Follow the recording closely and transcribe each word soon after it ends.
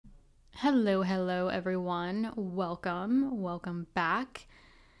Hello everyone. Welcome back.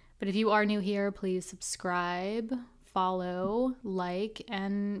 But if you are new here, please subscribe, follow, like,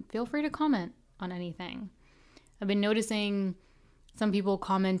 and feel free to comment on anything. I've been noticing some people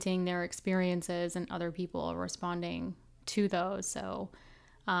commenting their experiences and other people responding to those. So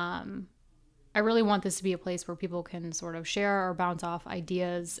I really want this to be a place where people can sort of share or bounce off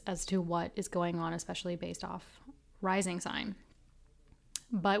ideas as to what is going on, especially based off rising sign.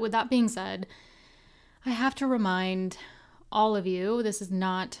 But with that being said, I have to remind all of you, this is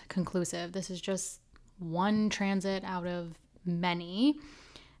not conclusive. This is just one transit out of many.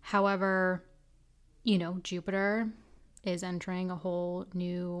 However, Jupiter is entering a whole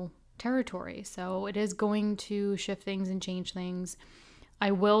new territory. So it is going to shift things and change things.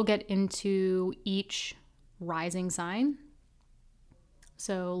 I will get into each rising sign.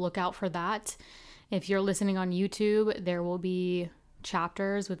 So look out for that. If you're listening on YouTube, there will be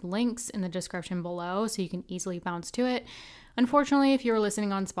chapters with links in the description below so you can easily bounce to it. Unfortunately, if you're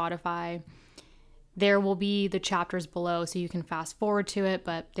listening on Spotify, there will be the chapters below so you can fast forward to it,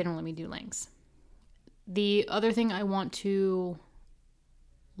 but they don't let me do links. The other thing I want to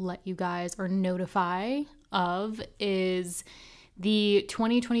let you guys or notify of is the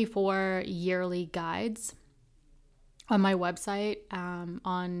 2024 yearly guides on my website,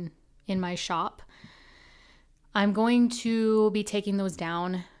 in my shop. I'm going to be taking those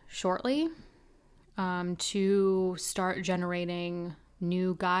down shortly to start generating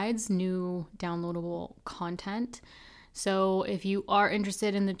new guides, new downloadable content. So if you are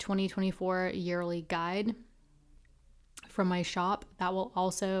interested in the 2024 yearly guide from my shop, that will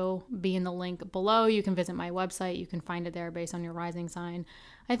also be in the link below. You can visit my website. You can find it there based on your rising sign.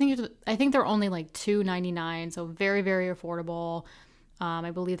 I think they're only like $2.99, so very, very affordable.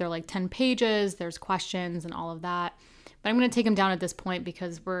 I believe they're like 10 pages. There's questions and all of that. But I'm going to take them down at this point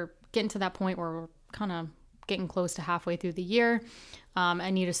because we're getting to that point where we're kind of getting close to halfway through the year.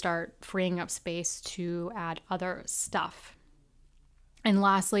 I need to start freeing up space to add other stuff. And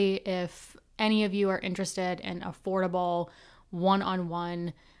lastly, if any of you are interested in affordable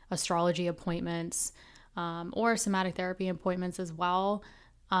one-on-one astrology appointments or somatic therapy appointments as well,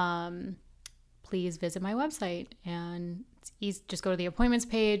 please visit my website, and it's easy. Just go to the appointments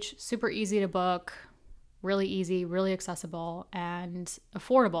page. Super easy to book, really easy, really accessible, and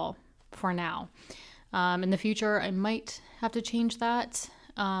affordable for now. In the future, I might have to change that,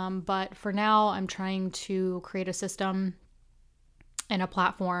 but for now, I'm trying to create a system and a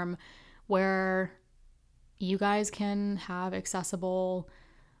platform where you guys can have accessible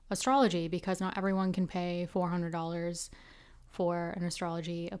astrology, because not everyone can pay $400 for an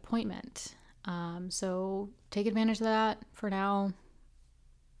astrology appointment. So take advantage of that for now.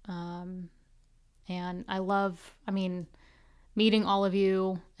 And meeting all of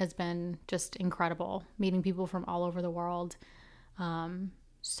you has been just incredible. Meeting people from all over the world.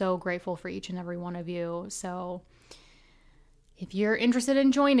 So grateful for each and every one of you. So if you're interested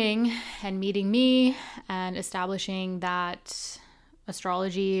in joining and meeting me and establishing that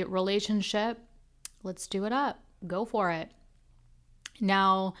astrology relationship, let's do it up. Go for it.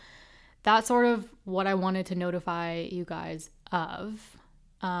 Now, that's sort of what I wanted to notify you guys of.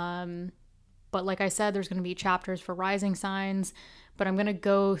 But like I said, there's going to be chapters for rising signs, but I'm going to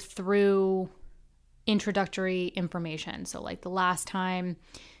go through introductory information. So like the last time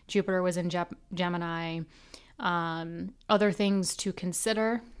Jupiter was in Gemini, other things to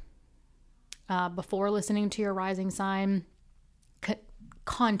consider before listening to your rising sign,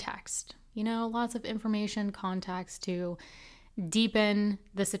 context, lots of information, context to deepen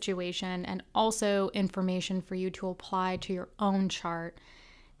the situation, and also information for you to apply to your own chart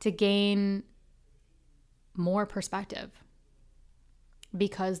to gain more perspective.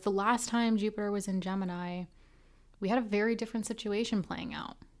 Because the last time Jupiter was in Gemini, we had a very different situation playing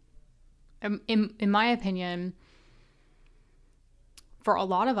out. In my opinion, for a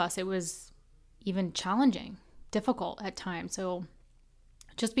lot of us, it was even challenging, difficult at times. So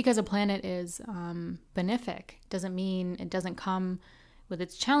just because a planet is benefic doesn't mean it doesn't come with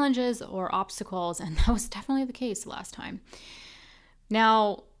its challenges or obstacles, and that was definitely the case last time.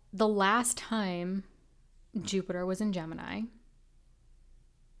 Now, the last time Jupiter was in Gemini,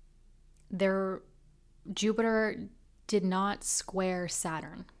 Jupiter did not square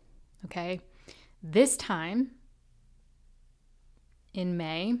Saturn, okay? This time,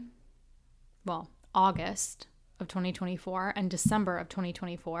 in August of 2024 and December of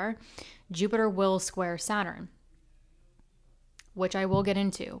 2024, Jupiter will square Saturn, which I will get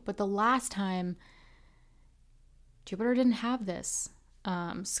into. But the last time, Jupiter didn't have this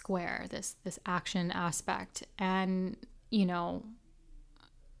square, this action aspect. And,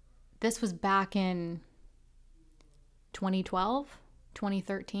 this was back in 2012,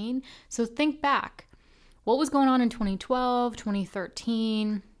 2013. So think back. What was going on in 2012,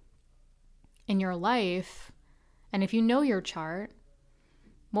 2013 in your life? And if you know your chart,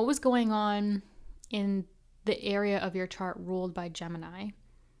 what was going on in the area of your chart ruled by Gemini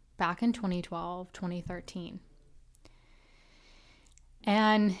back in 2012, 2013?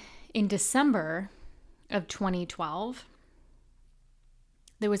 And in December of 2012,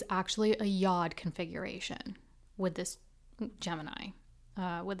 there was actually a yod configuration with this Gemini,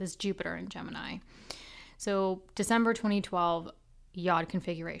 with this Jupiter in Gemini. So December 2012, yod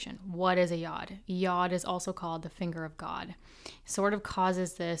configuration. What is a yod? Yod is also called the finger of God. It sort of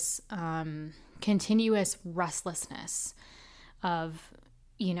causes this continuous restlessness of,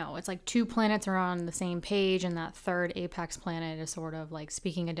 you know, it's like two planets are on the same page and that third apex planet is sort of like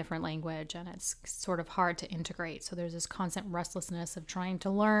speaking a different language and it's sort of hard to integrate. So there's this constant restlessness of trying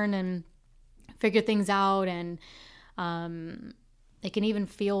to learn and figure things out, and it can even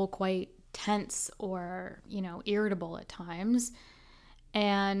feel quite tense or, you know, irritable at times.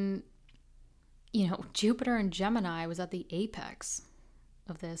 And, you know, Jupiter in Gemini was at the apex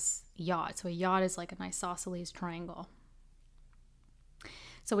of this yod. So a yod is like an isosceles triangle.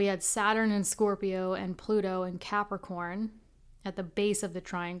 So we had Saturn in Scorpio and Pluto in Capricorn at the base of the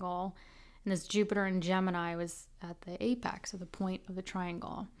triangle. And this Jupiter in Gemini was at the apex, or the point of the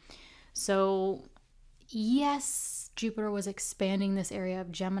triangle. So yes, Jupiter was expanding this area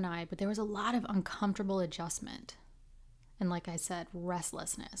of Gemini, but there was a lot of uncomfortable adjustment. And like I said,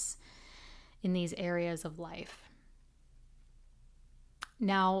 restlessness in these areas of life.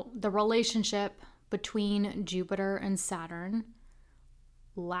 Now, the relationship between Jupiter and Saturn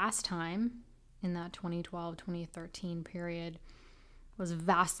last time in that 2012-2013 period was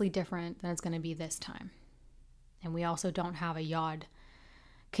vastly different than it's going to be this time. And we also don't have a yod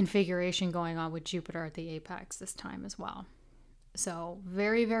configuration going on with Jupiter at the apex this time as well. So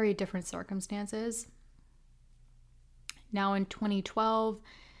very, very different circumstances. Now in 2012,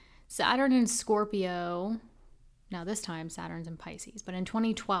 Saturn in Scorpio, now this time Saturn's in Pisces, but in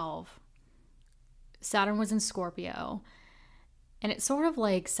 2012, Saturn was in Scorpio, and it's sort of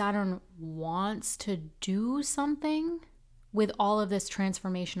like Saturn wants to do something with all of this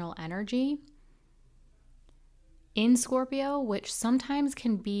transformational energy in Scorpio, which sometimes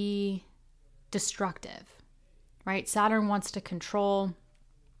can be destructive, right? Saturn wants to control,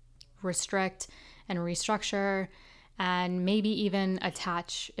 restrict, and restructure, and maybe even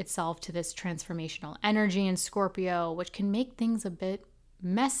attach itself to this transformational energy in Scorpio, which can make things a bit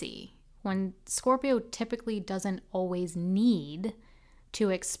messy, when Scorpio typically doesn't always need to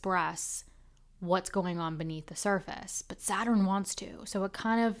express what's going on beneath the surface, but Saturn wants to. So it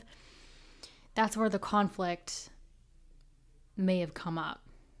kind of, that's where the conflict may have come up.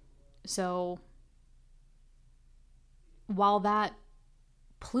 So while that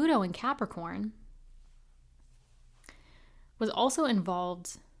Pluto in Capricorn was also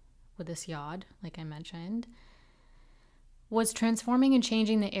involved with this yod, like I mentioned, was transforming and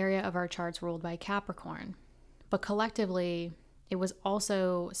changing the area of our charts ruled by Capricorn. But collectively, it was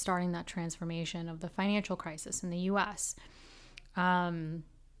also starting that transformation of the financial crisis in the US. You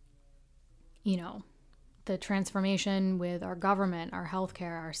know, the transformation with our government, our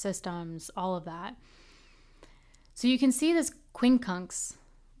healthcare, our systems, all of that. So you can see this quincunx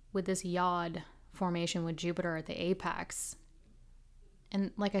with this yod formation with Jupiter at the apex.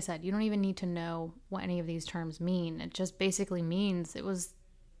 And like I said, you don't even need to know what any of these terms mean. It just basically means it was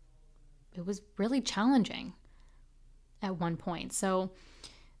really challenging at one point. So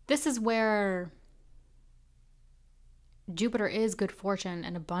this is where Jupiter is good fortune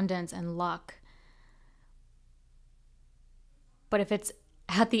and abundance and luck. But if it's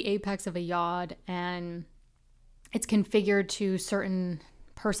at the apex of a yod and it's configured to certain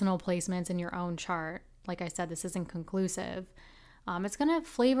personal placements in your own chart, like I said, this isn't conclusive. It's going to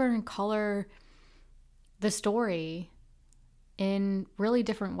flavor and color the story in really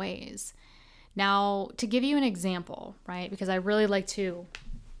different ways. Now, to give you an example, right? Because I really like to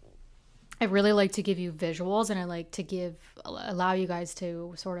give you visuals, and I like to allow you guys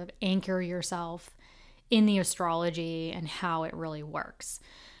to sort of anchor yourself in the astrology and how it really works.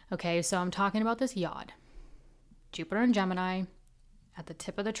 Okay, so I'm talking about this yod. Jupiter and Gemini at the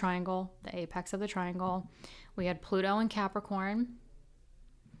tip of the triangle, the apex of the triangle. We had Pluto in Capricorn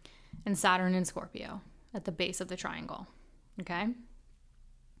and Saturn in Scorpio at the base of the triangle. Okay?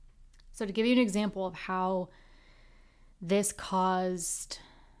 So to give you an example of how this caused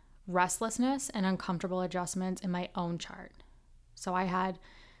restlessness and uncomfortable adjustments in my own chart. So I had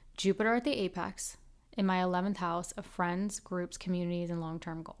Jupiter at the apex in my 11th house of friends, groups, communities, and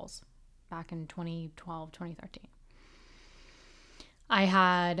long-term goals back in 2012, 2013. I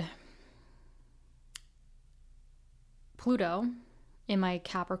had Pluto in my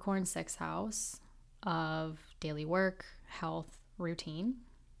Capricorn 6th house of daily work, health, routine.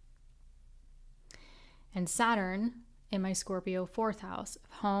 And Saturn in my Scorpio 4th house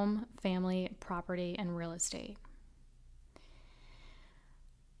of home, family, property, and real estate.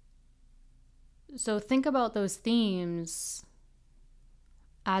 So think about those themes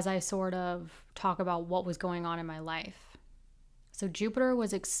as I sort of talk about what was going on in my life. So Jupiter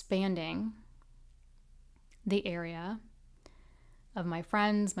was expanding the area of my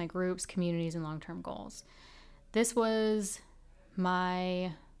friends, my groups, communities, and long-term goals. This was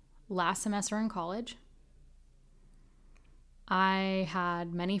my last semester in college. I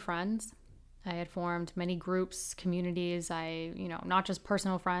had many friends. I had formed many groups, communities. Not just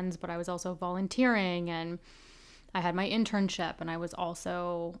personal friends, but I was also volunteering, and I had my internship, and I was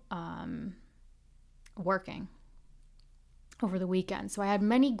also working over the weekend. So I had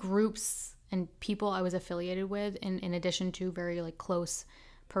many groups and people I was affiliated with in addition to very close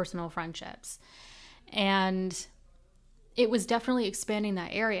personal friendships. And it was definitely expanding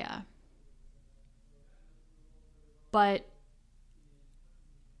that area. But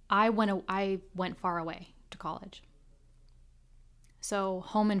I went far away to college. So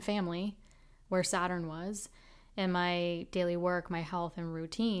home and family, where Saturn was, and my daily work, my health and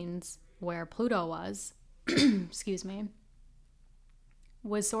routines, where Pluto was, excuse me,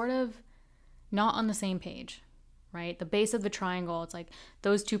 was sort of not on the same page, right? The base of the triangle, it's like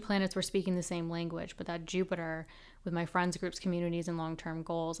those two planets were speaking the same language, but that Jupiter with my friends, groups, communities, and long-term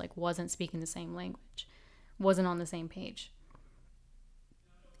goals, wasn't speaking the same language, wasn't on the same page.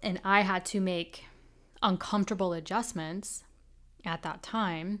 And I had to make uncomfortable adjustments at that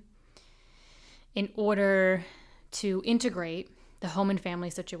time in order to integrate the home and family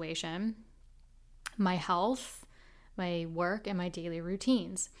situation, my health, my work, and my daily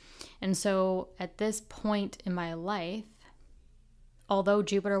routines. And so at this point in my life, although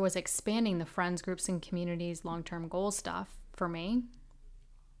Jupiter was expanding the friends, groups, and communities, long-term goal stuff for me,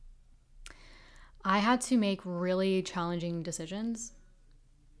 I had to make really challenging decisions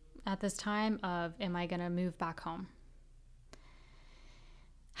at this time of, am I going to move back home?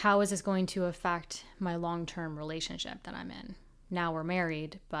 How is this going to affect my long-term relationship that I'm in? Now we're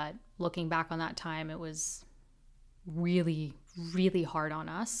married, but looking back on that time, it was really, really hard on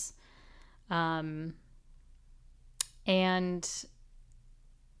us. And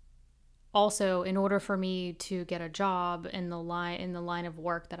also, in order for me to get a job in the line of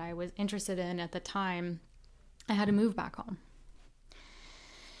work that I was interested in at the time, I had to move back home.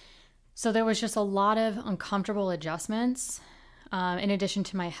 So there was just a lot of uncomfortable adjustments, in addition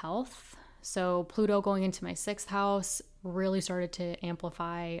to my health. So Pluto going into my 6th house really started to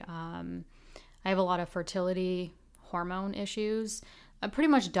amplify. I have a lot of fertility hormone issues. I pretty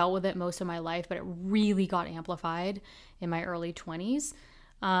much dealt with it most of my life, but it really got amplified in my early 20s.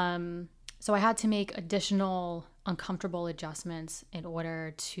 So I had to make additional uncomfortable adjustments in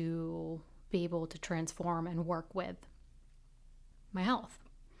order to be able to transform and work with my health.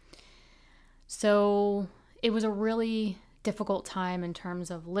 So it was a really difficult time in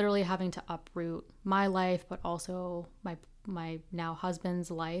terms of literally having to uproot my life, but also my now husband's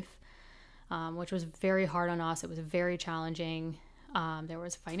life, which was very hard on us. It was very challenging. There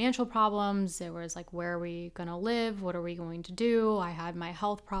was financial problems. There was where are we going to live? What are we going to do? I had my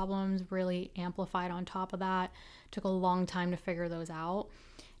health problems really amplified on top of that. Took a long time to figure those out.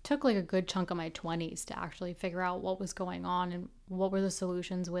 Took a good chunk of my 20s to actually figure out what was going on and what were the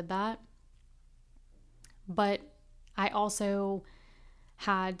solutions with that. But I also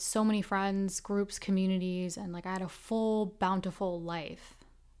had so many friends, groups, communities, and I had a full, bountiful life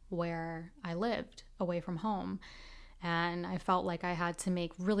where I lived away from home. And I felt like I had to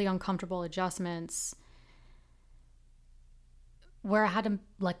make really uncomfortable adjustments where I had to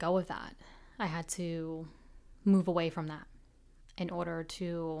let go of that. I had to move away from that in order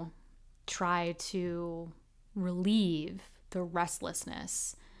to try to relieve the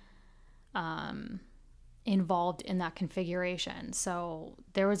restlessness involved in that configuration. So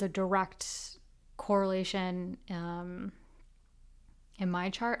there was a direct correlation in my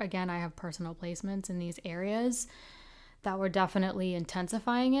chart. Again, I have personal placements in these areas that were definitely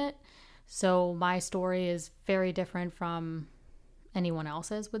intensifying it. So my story is very different from anyone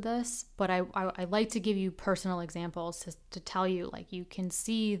else's with this, but I like to give you personal examples to tell you, you can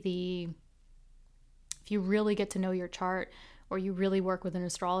see if you really get to know your chart, or you really work with an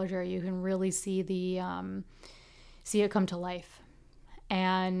astrologer, you can really see see it come to life.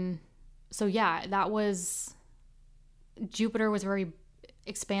 And So yeah, Jupiter was very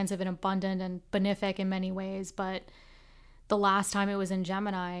expansive and abundant and benefic in many ways, but the last time it was in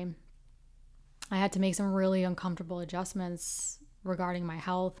Gemini, I had to make some really uncomfortable adjustments regarding my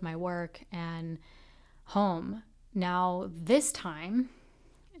health, my work, and home. Now, this time,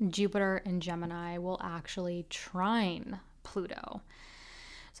 Jupiter in Gemini will actually trine Pluto.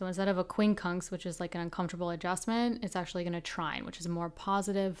 So instead of a quincunx, which is like an uncomfortable adjustment, it's actually going to trine, which is a more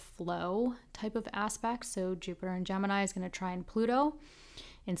positive flow type of aspect. So Jupiter in Gemini is going to trine Pluto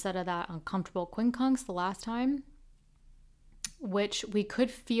instead of that uncomfortable quincunx the last time, which we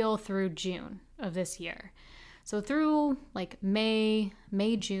could feel through June of this year. So through like May,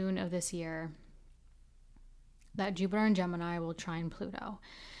 June of this year, that Jupiter in Gemini will trine Pluto.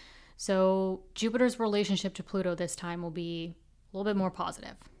 So Jupiter's relationship to Pluto this time will be a little bit more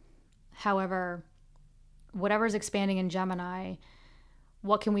positive. However, whatever's expanding in Gemini,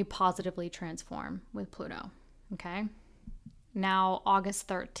 what can we positively transform with Pluto? Okay. Now, August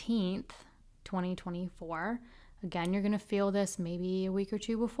 13th, 2024, again, you're going to feel this maybe a week or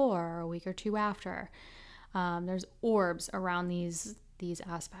two before or a week or two after. There's orbs around these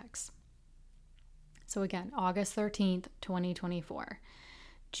aspects. So again, August 13th, 2024,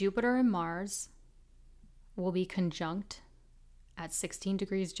 Jupiter and Mars will be conjunct at 16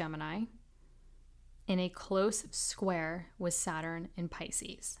 degrees Gemini in a close square with Saturn in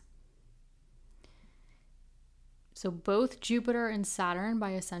Pisces. So both Jupiter and Saturn,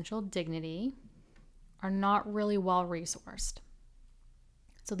 by essential dignity, are not really well resourced.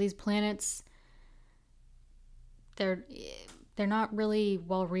 So these planets, they're not really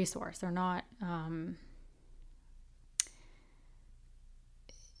well resourced. They're not,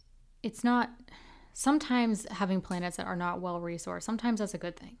 it's not, sometimes having planets that are not well resourced, sometimes that's a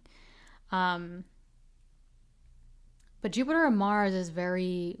good thing. But Jupiter and Mars is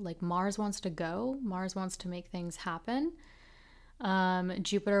very, like, Mars wants to go. Mars wants to make things happen.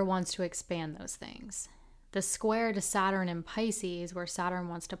 Jupiter wants to expand those things. The square to Saturn in Pisces, where Saturn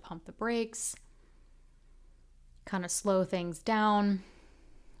wants to pump the brakes, kind of slow things down,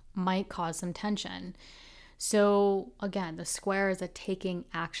 might cause some tension. So again, the square is a taking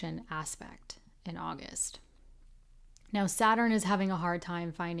action aspect in August. Now, Saturn is having a hard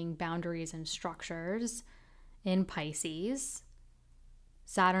time finding boundaries and structures in Pisces.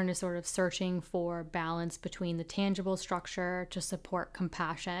 Saturn is sort of searching for balance between the tangible structure to support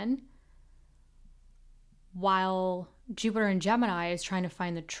compassion, while Jupiter in Gemini is trying to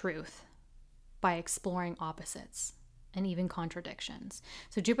find the truth by exploring opposites and even contradictions.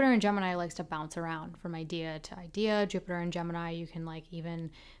 So Jupiter in Gemini likes to bounce around from idea to idea. Jupiter in Gemini, you can like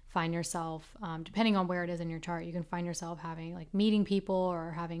even find yourself, depending on where it is in your chart, you can find yourself having like meeting people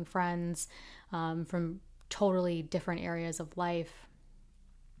or having friends from totally different areas of life.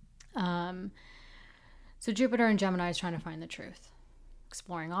 So Jupiter in Gemini is trying to find the truth,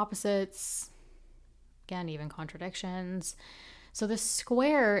 exploring opposites, again, even contradictions. So this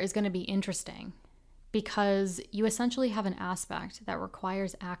square is going to be interesting because you essentially have an aspect that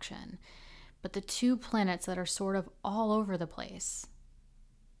requires action, but the two planets that are sort of all over the place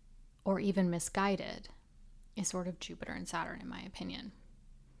or even misguided is sort of Jupiter and Saturn, in my opinion.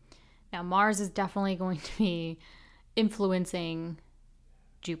 Now, Mars is definitely going to be influencing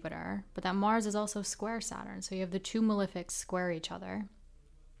Jupiter, but that Mars is also square Saturn. So you have the two malefics square each other.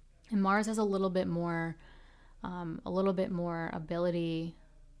 And Mars has a little bit more ability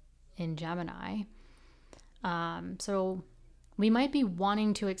in Gemini. So we might be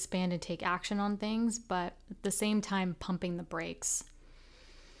wanting to expand and take action on things, but at the same time pumping the brakes.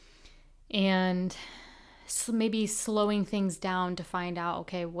 And so maybe slowing things down to find out,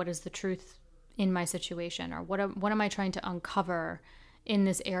 okay, what is the truth in my situation? Or what am I trying to uncover in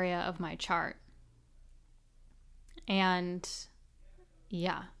this area of my chart? And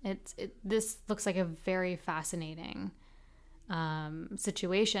yeah, this looks like a very fascinating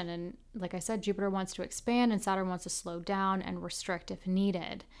situation. And like I said, Jupiter wants to expand and Saturn wants to slow down and restrict if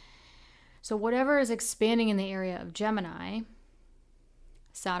needed. So whatever is expanding in the area of Gemini,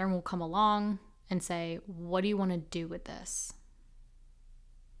 Saturn will come along and say, what do you want to do with this?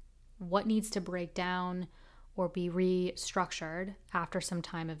 What needs to break down or be restructured after some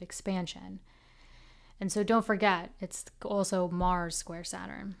time of expansion? And so don't forget, it's also Mars square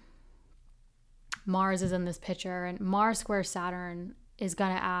Saturn. Mars is in this picture, and Mars square Saturn is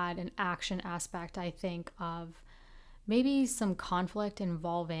going to add an action aspect, I think, of maybe some conflict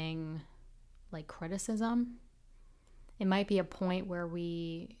involving like criticism. It might be a point where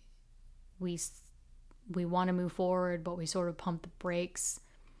we want to move forward, but we sort of pump the brakes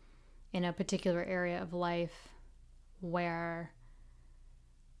in a particular area of life where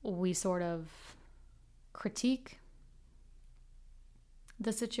we sort of critique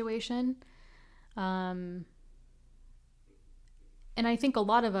the situation. And I think a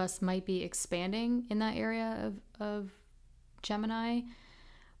lot of us might be expanding in that area of Gemini.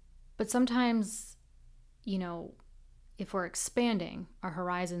 But sometimes, you know, if we're expanding our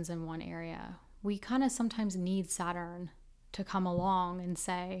horizons in one area, we kind of sometimes need Saturn to come along and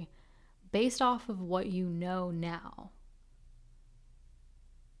say, based off of what you know now,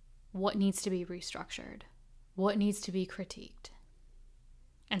 what needs to be restructured? What needs to be critiqued?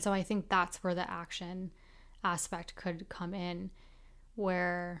 And so I think that's where the action aspect could come in,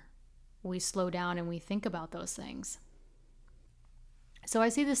 where we slow down and we think about those things. So I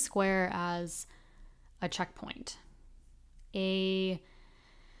see this square as a checkpoint. A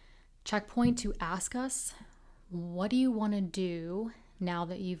checkpoint to ask us, what do you want to do now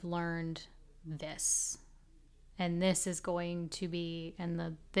that you've learned this? And this is going to be, and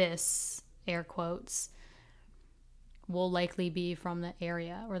the this, air quotes, will likely be from the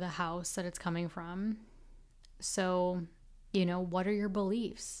area or the house that it's coming from. So, you know, what are your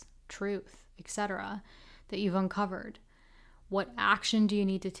beliefs, truth, etc., that you've uncovered? What action do you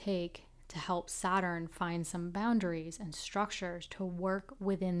need to take to help Saturn find some boundaries and structures to work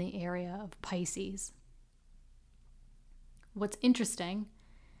within the area of Pisces? What's interesting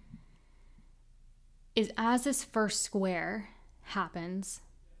is as this first square happens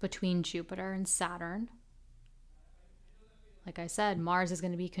between Jupiter and Saturn, like I said, Mars is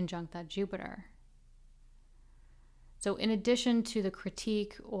going to be conjunct that Jupiter. So in addition to the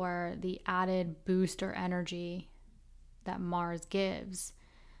critique or the added boost or energy that Mars gives,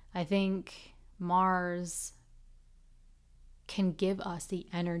 I think Mars can give us the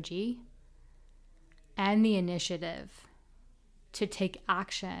energy and the initiative to take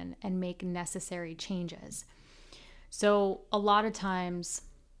action and make necessary changes. So a lot of times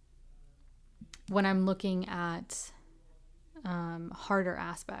when I'm looking at harder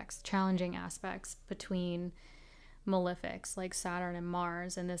aspects, challenging aspects between malefics like Saturn and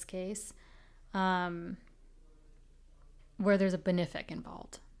Mars in this case, where there's a benefic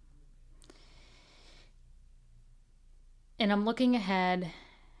involved. And I'm looking ahead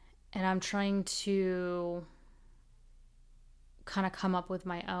and I'm trying to kind of come up with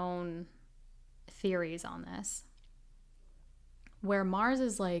my own theories on this, where Mars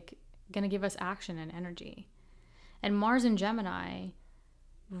is like going to give us action and energy. And Mars in Gemini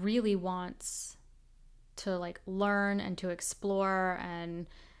really wants to like learn and to explore and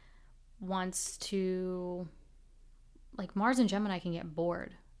wants to, like, Mars in Gemini can get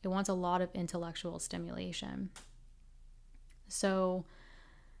bored. It wants a lot of intellectual stimulation. So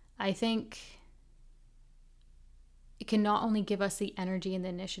I think it can not only give us the energy and the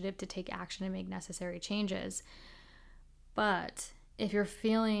initiative to take action and make necessary changes, but if you're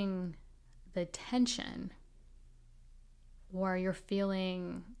feeling the tension or you're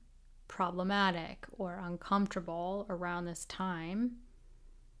feeling problematic or uncomfortable around this time,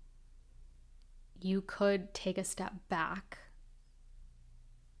 you could take a step back,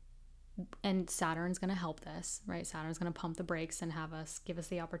 and Saturn's going to help this, right? Saturn's going to pump the brakes and give us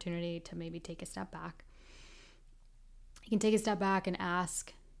the opportunity to maybe take a step back. You can take a step back and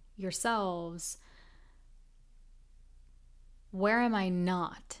ask yourselves, where am I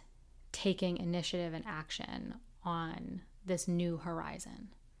not taking initiative and action on this new horizon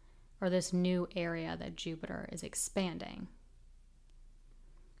or this new area that Jupiter is expanding?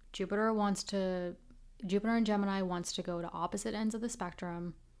 Jupiter in Gemini wants to go to opposite ends of the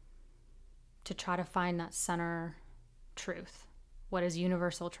spectrum to try to find that center truth. What is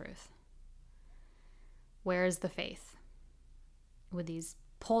universal truth? Where is the faith? With these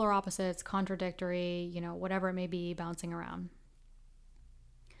polar opposites, contradictory, whatever it may be, bouncing around.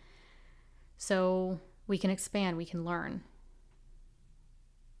 So we can expand, we can learn.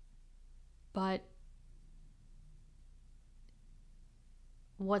 But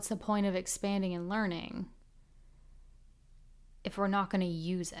what's the point of expanding and learning if we're not going to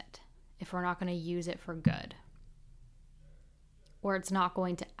use it? If we're not going to use it for good? Or it's not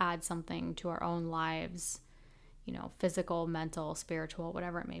going to add something to our own lives, physical, mental, spiritual,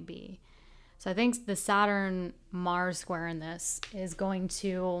 whatever it may be. So I think the Saturn-Mars square in this is going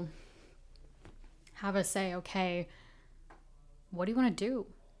to have us say, okay, what do you want to do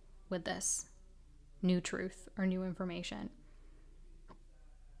with this new truth or new information?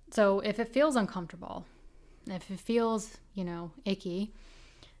 So if it feels uncomfortable, if it feels, icky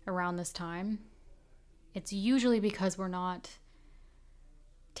around this time, it's usually because we're not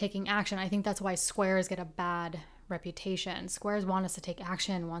taking action. I think that's why squares get a bad reputation. Squares want us to take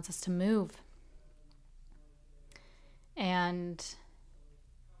action, wants us to move. And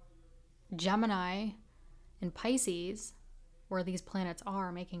Gemini and Pisces, where these planets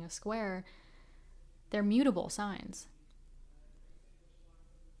are making a square, they're mutable signs.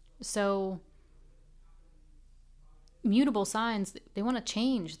 So mutable signs, they want to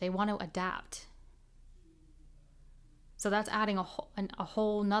change, they want to adapt. So that's adding a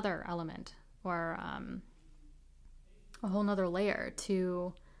whole nother element, or a whole nother layer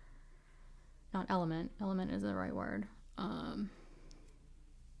to, not element is the right word. I'm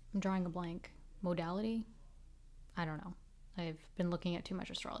drawing a blank. Modality? I don't know. I've been looking at too much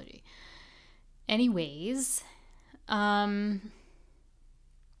astrology. Anyways, where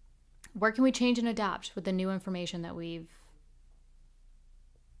can we change and adapt with the new information that we've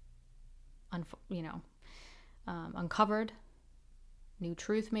uncovered? New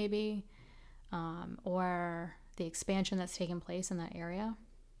truth maybe, or the expansion that's taken place in that area.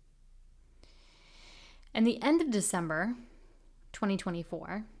 And the end of December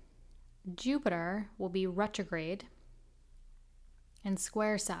 2024, Jupiter will be retrograde and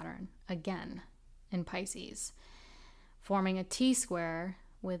square Saturn again in Pisces, forming a T-square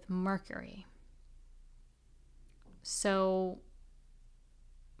with Mercury. So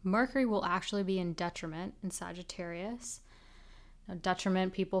Mercury will actually be in detriment in Sagittarius. Now,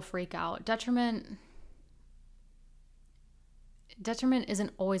 detriment, people freak out. Detriment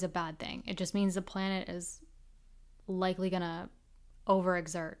isn't always a bad thing. It just means the planet is likely going to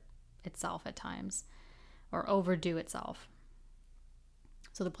overexert itself at times, or overdo itself.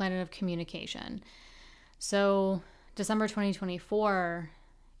 So the planet of communication. So December 2024,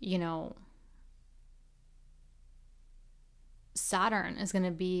 Saturn is going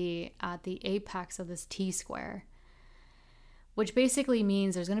to be at the apex of this T-square, which basically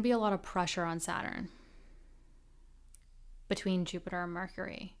means there's going to be a lot of pressure on Saturn between Jupiter and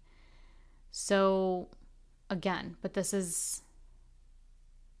Mercury. So again, but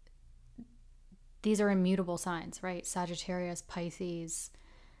these are immutable signs, right? Sagittarius, Pisces,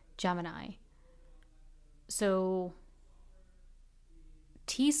 Gemini. So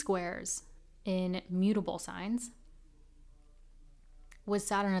T-squares in mutable signs with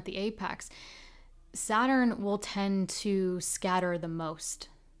Saturn at the apex, Saturn will tend to scatter the most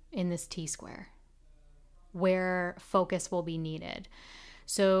in this T-square, where focus will be needed.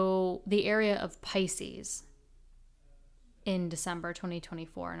 So the area of Pisces in December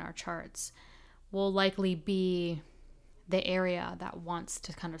 2024 in our charts will likely be the area that wants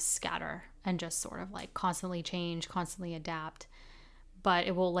to kind of scatter and just sort of like constantly change, constantly adapt. But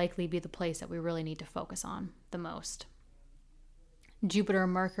it will likely be the place that we really need to focus on the most. Jupiter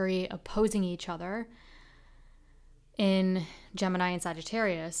and Mercury opposing each other in Gemini and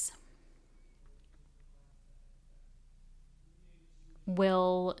Sagittarius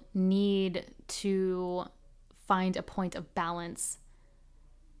will need to find a point of balance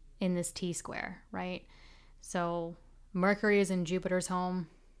in this T-square, right? So Mercury is in Jupiter's home,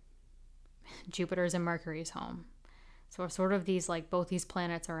 Jupiter's in Mercury's home. So sort of these, like, both these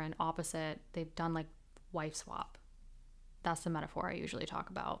planets are in opposite, they've done like wife swap. That's the metaphor I usually talk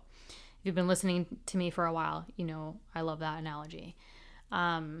about. If you've been listening to me for a while, I love that analogy.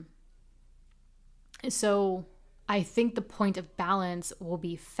 So I think the point of balance will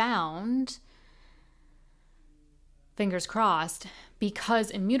be found, fingers crossed,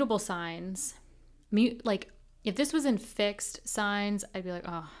 because immutable signs, like if this was in fixed signs, I'd be like,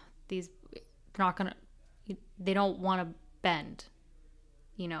 oh, they're not gonna, they don't want to bend,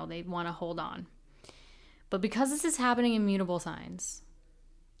 they want to hold on. But because this is happening in mutable signs,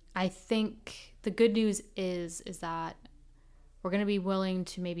 I think the good news is that we're going to be willing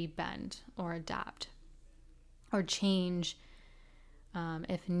to maybe bend or adapt or change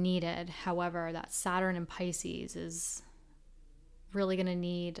if needed. However, that Saturn in Pisces is really going to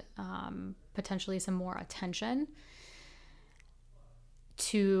need potentially some more attention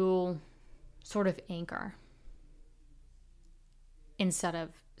to sort of anchor instead of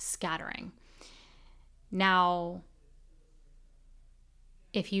scattering. Now,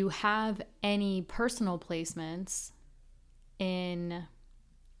 if you have any personal placements in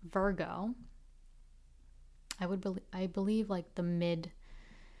Virgo, I believe like the mid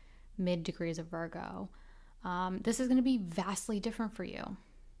degrees of Virgo, this is going to be vastly different for you,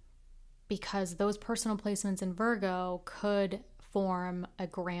 because those personal placements in Virgo could form a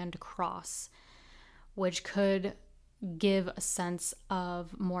grand cross, which could give a sense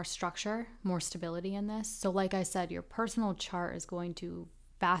of more structure, more stability in this. So like I said, your personal chart is going to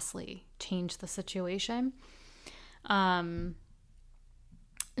vastly change the situation. So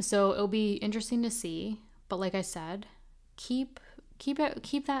it'll be interesting to see, but like I said, keep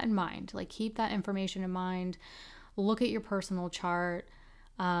that in mind. Like, keep that information in mind. Look at your personal chart.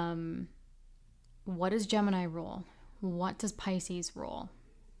 what does Gemini rule? What does Pisces rule?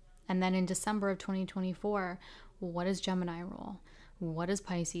 And then in December of 2024, what does Gemini rule? What does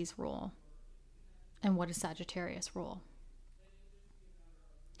Pisces rule? And what does Sagittarius rule?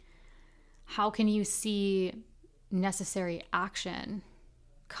 How can you see necessary action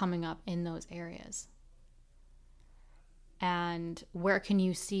coming up in those areas? And where can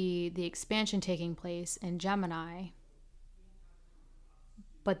you see the expansion taking place in Gemini,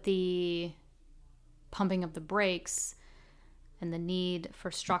 but the pumping of the brakes and the need for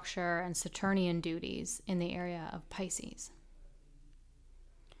structure and Saturnian duties in the area of Pisces?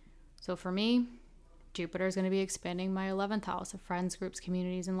 So for me, Jupiter is going to be expanding my 11th house of friends, groups,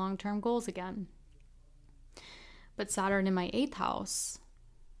 communities, and long-term goals again. But Saturn in my 8th house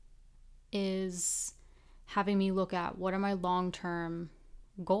is having me look at, what are my long-term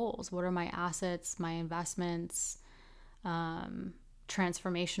goals? What are my assets, my investments,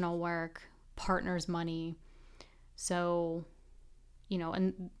 transformational work, partners' money? So,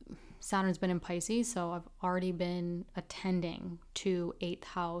 and Saturn's been in Pisces, so I've already been attending to 8th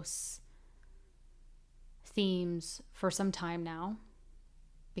house themes for some time now,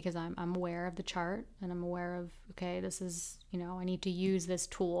 because I'm aware of the chart and I'm aware of, okay, this is, I need to use this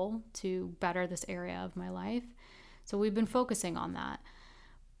tool to better this area of my life. So we've been focusing on that.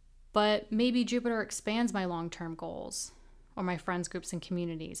 But maybe Jupiter expands my long-term goals or my friends, groups, and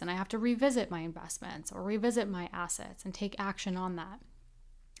communities, and I have to revisit my investments or revisit my assets and take action on that.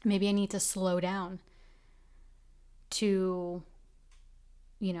 Maybe I need to slow down to,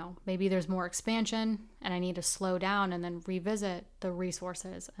 maybe there's more expansion and I need to slow down and then revisit the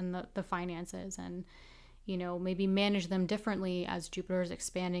resources and the finances and, maybe manage them differently as Jupiter is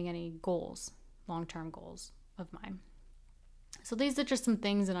expanding any goals, long-term goals of mine. So these are just some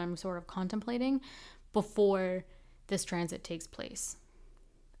things that I'm sort of contemplating before this transit takes place.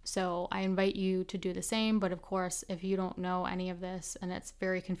 So I invite you to do the same. But of course, if you don't know any of this and it's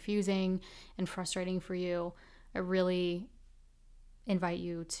very confusing and frustrating for you, I really invite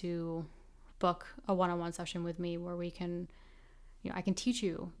you to book a one-on-one session with me where we can, I can teach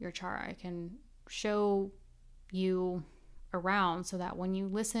you your chart. I can show you around so that when you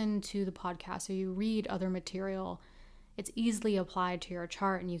listen to the podcast or you read other material, it's easily applied to your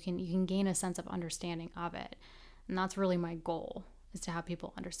chart and you can gain a sense of understanding of it. And that's really my goal, is to have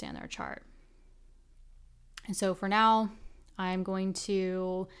people understand their chart. And so for now, I'm going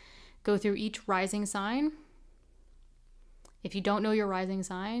to go through each rising sign. If you don't know your rising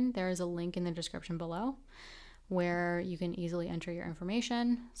sign, there is a link in the description below where you can easily enter your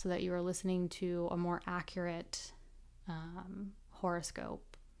information so that you are listening to a more accurate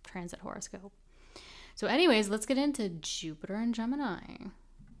horoscope, transit horoscope. So anyways, let's get into Jupiter and Gemini.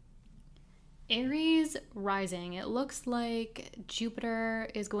 Aries rising. It looks like Jupiter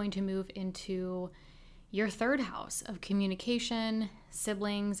is going to move into your 3rd house of communication,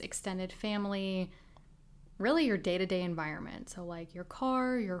 siblings, extended family, really your day-to-day environment. So like your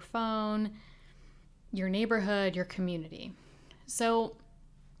car, your phone, your neighborhood, your community. So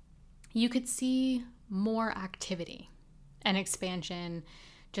you could see more activity and expansion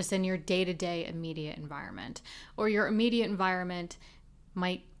just in your day-to-day immediate environment, or your immediate environment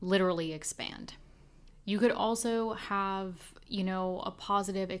might literally expand. You could also have, a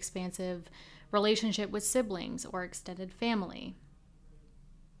positive, expansive relationship with siblings or extended family.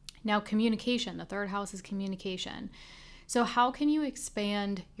 Now, communication, the 3rd house is communication. So how can you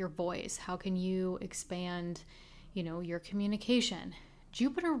expand your voice? How can you expand, your communication?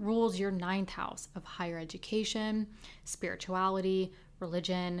 Jupiter rules your 9th house of higher education, spirituality,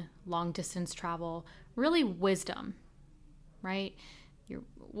 religion, long distance travel, really wisdom, right?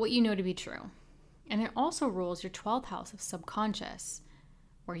 What you know to be true. And it also rules your 12th house of subconscious,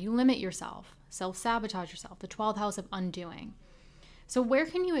 where you limit yourself, self-sabotage yourself, the 12th house of undoing. So where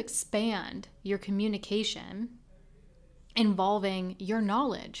can you expand your communication involving your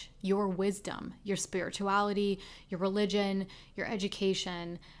knowledge, your wisdom, your spirituality, your religion, your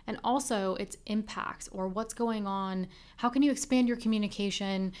education, and also its impacts or what's going on? How can you expand your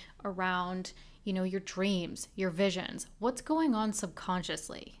communication around, your dreams, your visions? What's going on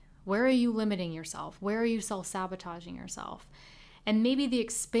subconsciously? Where are you limiting yourself? Where are you self-sabotaging yourself? And maybe the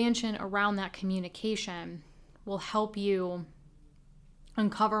expansion around that communication will help you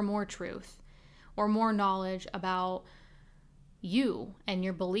uncover more truth or more knowledge about you and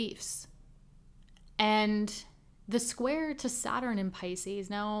your beliefs. And the square to Saturn in Pisces,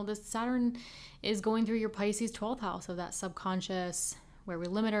 now the Saturn is going through your Pisces 12th house of that subconscious, where we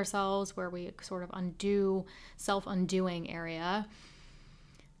limit ourselves, where we sort of undo, self-undoing area.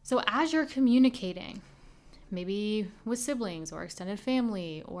 So as you're communicating, maybe with siblings or extended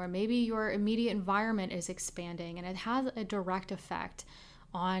family, or maybe your immediate environment is expanding and it has a direct effect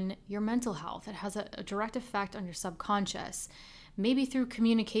on your mental health. It has a direct effect on your subconscious. Maybe through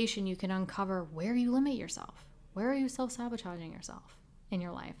communication, you can uncover where you limit yourself. Where are you self-sabotaging yourself in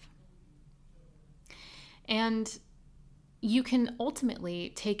your life? And you can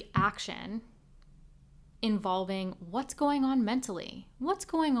ultimately take action involving what's going on mentally, what's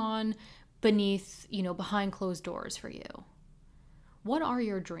going on beneath, behind closed doors for you. What are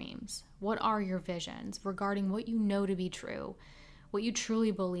your dreams? What are your visions regarding what you know to be true, what you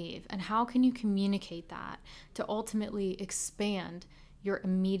truly believe, and how can you communicate that to ultimately expand your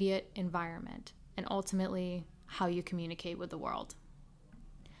immediate environment and ultimately how you communicate with the world?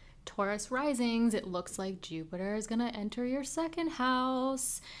 Taurus risings, it looks like Jupiter is going to enter your second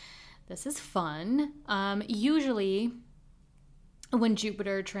house. This is fun. Usually, when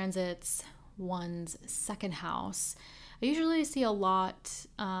Jupiter transits one's second house, I usually see a lot,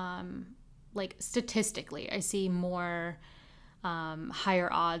 statistically, I see more higher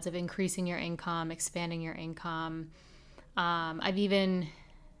odds of increasing your income, expanding your income. I've even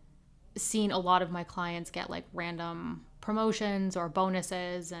seen a lot of my clients get random promotions or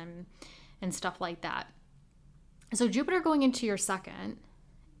bonuses and stuff like that. So Jupiter going into your second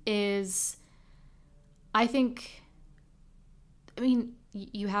is,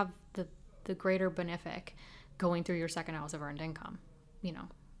 you have the greater benefic going through your second house of earned income.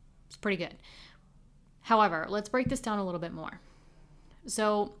 It's pretty good. However, let's break this down a little bit more.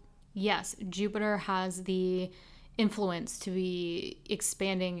 So yes, Jupiter has the influence to be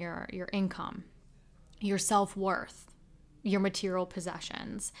expanding your income, your self-worth, your material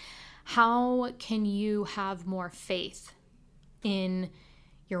possessions. How can you have more faith in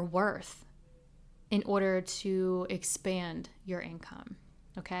your worth in order to expand your income?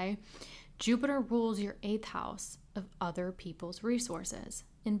 Okay? Jupiter rules your 8th house of other people's resources,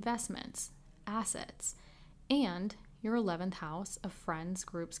 investments, assets, and your 11th house of friends,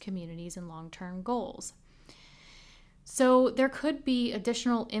 groups, communities, and long-term goals. So there could be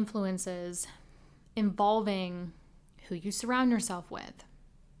additional influences involving who you surround yourself with,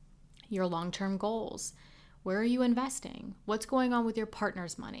 your long-term goals. Where are you investing? What's going on with your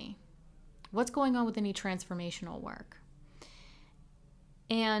partner's money? What's going on with any transformational work?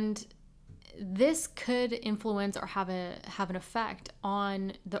 And this could influence or have an effect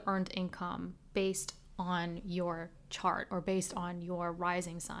on the earned income based on your chart or based on your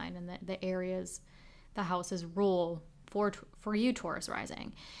rising sign and the areas, the houses rule for you, Taurus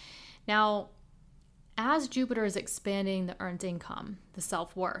rising. Now, as Jupiter is expanding the earned income, the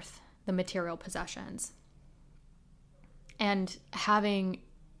self-worth, the material possessions, and having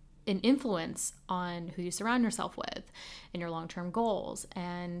an influence on who you surround yourself with and your long-term goals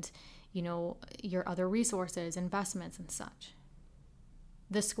and, your other resources, investments, and such.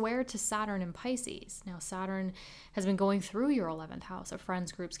 The square to Saturn in Pisces. Now, Saturn has been going through your 11th house of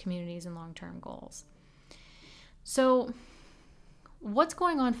friends, groups, communities, and long-term goals. So what's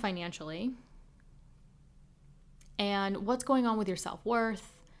going on financially? And what's going on with your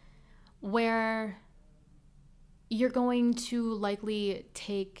self-worth, where you're going to likely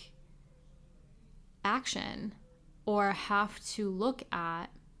take action or have to look at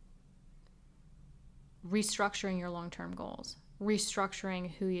restructuring your long-term goals, restructuring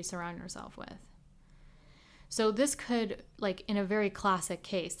who you surround yourself with. So this could, in a very classic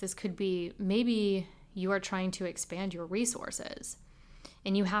case, this could be maybe you are trying to expand your resources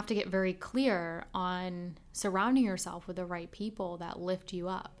and you have to get very clear on surrounding yourself with the right people that lift you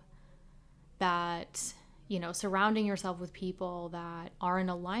up, that, surrounding yourself with people that are in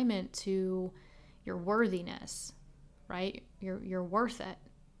alignment to your worthiness, right? You're worth it.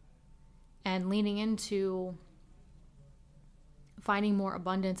 And leaning into finding more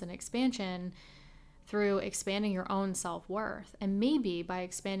abundance and expansion through expanding your own self-worth. And maybe by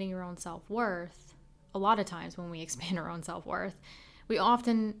expanding your own self-worth, a lot of times when we expand our own self-worth, we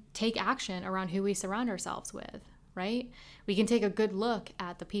often take action around who we surround ourselves with, right? We can take a good look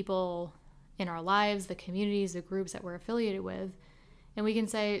at the people in our lives, the communities, the groups that we're affiliated with, and we can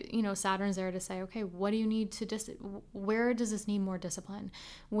say, Saturn's there to say, okay, what do you need to where does this need more discipline?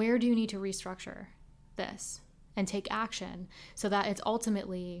 Where do you need to restructure this and take action so that it's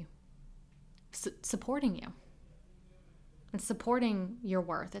ultimately supporting you and supporting your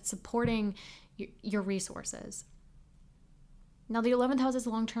worth. It's supporting your resources. Now, the 11th house is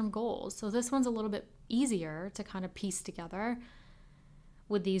long-term goals. So this one's a little bit easier to kind of piece together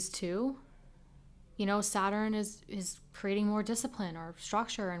with these two. Saturn is creating more discipline or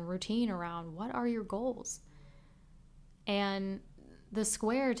structure and routine around what are your goals. And the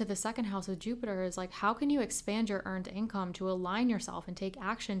square to the second house of Jupiter is like, how can you expand your earned income to align yourself and take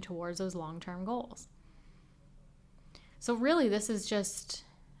action towards those long-term goals? So really, this is just,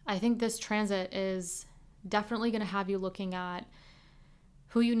 I think this transit is definitely going to have you looking at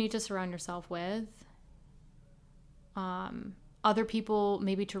who you need to surround yourself with, other people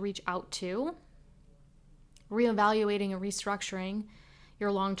maybe to reach out to, reevaluating and restructuring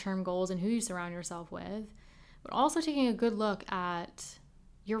your long-term goals and who you surround yourself with, but also taking a good look at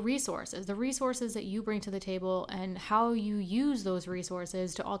your resources, the resources that you bring to the table and how you use those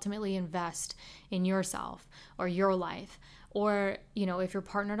resources to ultimately invest in yourself or your life. Or, you know, if you're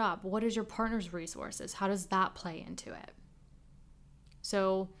partnered up, what is your partner's resources? How does that play into it?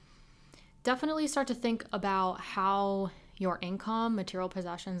 So definitely start to think about how your income, material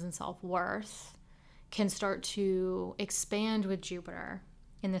possessions, and self-worth can start to expand with Jupiter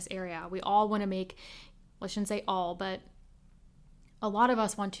in this area. We all want to make, well, I shouldn't say all, but a lot of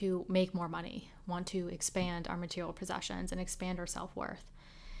us want to make more money, want to expand our material possessions and expand our self-worth.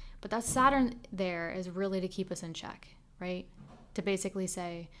 But that Saturn there is really to keep us in check, right? To basically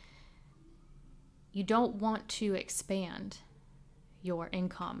say, you don't want to expand your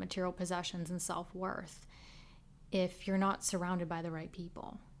income, material possessions, and self-worth if you're not surrounded by the right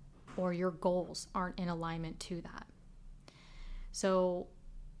people or your goals aren't in alignment to that. So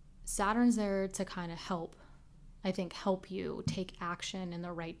Saturn's there to kind of help you take action in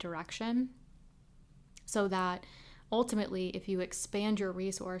the right direction so that ultimately, if you expand your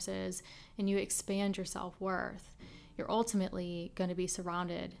resources and you expand your self-worth, you're ultimately going to be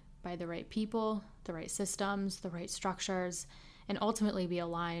surrounded by the right people, the right systems, the right structures, and ultimately be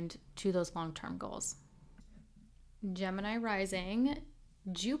aligned to those long-term goals. Gemini rising,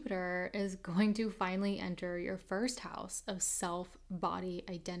 Jupiter is going to finally enter your first house of self, body,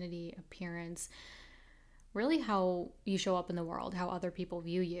 identity, appearance, really how you show up in the world, how other people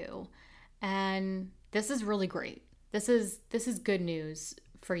view you. And this is really great. This is good news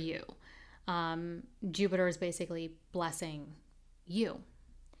for you. Jupiter is basically blessing you.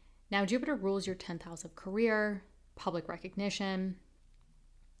 Now, Jupiter rules your 10th house of career, public recognition,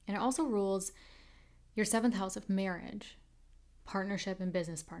 and it also rules your 7th house of marriage, partnership, and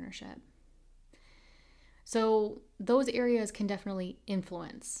business partnership. So those areas can definitely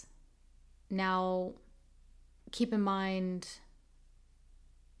influence. Now, keep in mind,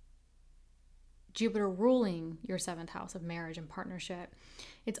 Jupiter ruling your 7th house of marriage and partnership,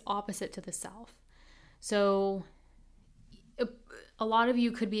 it's opposite to the self. So a lot of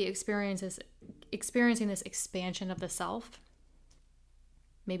you could be experiencing this expansion of the self,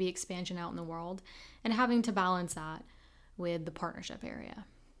 maybe expansion out in the world, and having to balance that with the partnership area.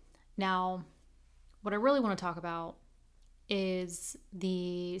 Now, what I really want to talk about is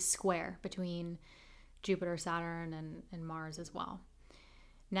the square between Jupiter, Saturn, and Mars as well.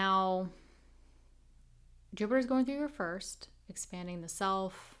 Now, Jupiter is going through your first, expanding the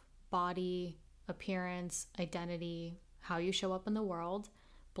self, body, appearance, identity, how you show up in the world,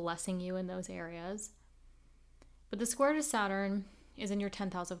 blessing you in those areas. But the square to Saturn is in your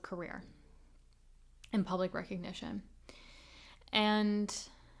 10th house of career and public recognition. And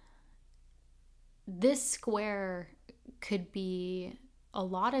this square could be a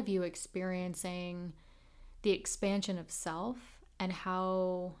lot of you experiencing the expansion of self and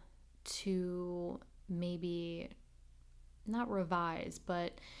how to maybe not revise,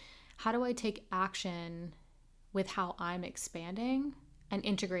 but how do I take action with how I'm expanding and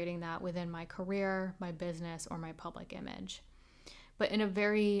integrating that within my career, my business, or my public image, but in a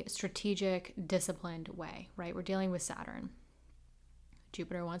very strategic, disciplined way, right? We're dealing with Saturn.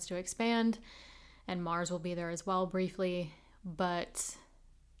 Jupiter wants to expand, and Mars will be there as well briefly, but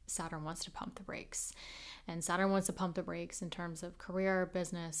Saturn wants to pump the brakes. And Saturn wants to pump the brakes in terms of career,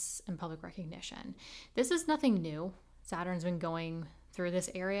 business, and public recognition. This is nothing new. Saturn's been going through this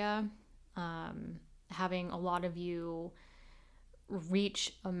area, having a lot of you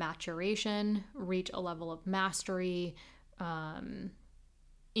reach a maturation, reach a level of mastery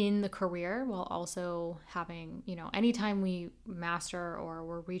in the career, while also having, anytime we master or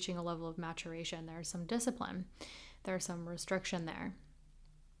we're reaching a level of maturation, there's some discipline, there's some restriction there.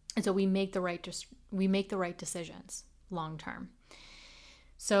 And so we make the right decisions long term.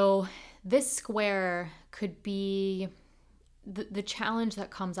 So this square could be the challenge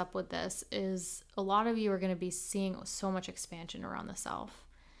that comes up with this is a lot of you are going to be seeing so much expansion around the self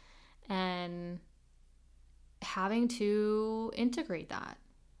and having to integrate that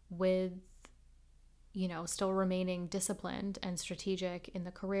with, still remaining disciplined and strategic in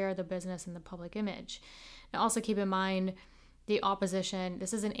the career, the business, and the public image. Now also keep in mind the opposition,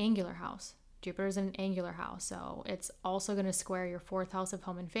 this is an angular house. Jupiter is in an angular house, so it's also going to square your 4th house of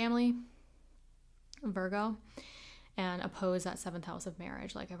home and family, Virgo, and oppose that 7th house of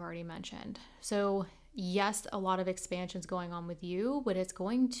marriage, like I've already mentioned. So yes, a lot of expansions going on with you, but it's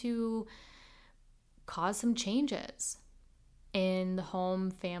going to cause some changes in the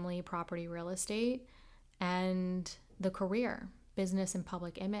home, family, property, real estate, and the career, business, and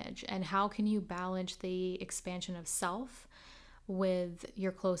public image. And how can you balance the expansion of self with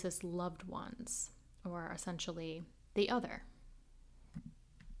your closest loved ones, or essentially the other?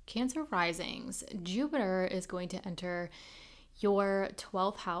 Cancer risings, Jupiter is going to enter your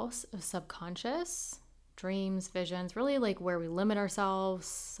 12th house of subconscious, dreams, visions, really like where we limit ourselves,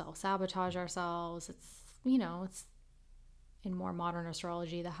 self-sabotage ourselves. It's, it's in more modern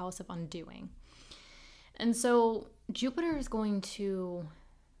astrology, the house of undoing. And so Jupiter is going to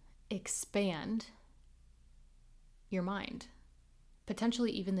expand your mind,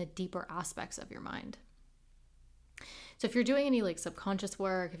 potentially even the deeper aspects of your mind. So if you're doing any like subconscious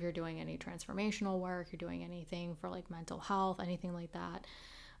work, if you're doing any transformational work, you're doing anything for like mental health, anything like that,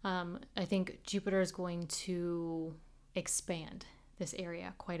 I think Jupiter is going to expand this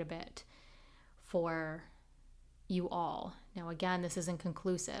area quite a bit for you all. Now, again, this isn't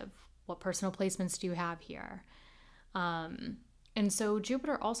conclusive. What personal placements do you have here? And so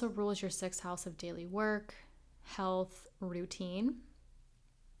Jupiter also rules your 6th house of daily work, health, routine,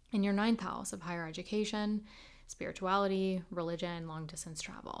 and your 9th house of higher education, spirituality, religion, long distance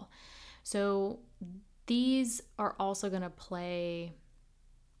travel. So these are also going to play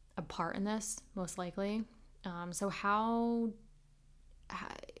a part in this, most likely. So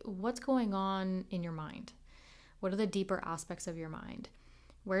what's going on in your mind? What are the deeper aspects of your mind?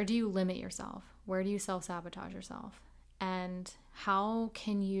 Where do you limit yourself? Where do you self-sabotage yourself? And how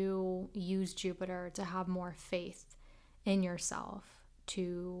can you use Jupiter to have more faith in yourself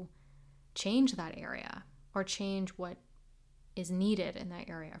to change that area, or change what is needed in that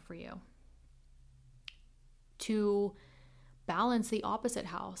area for you, to balance the opposite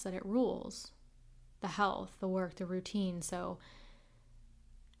house that it rules, the health, the work, the routine? So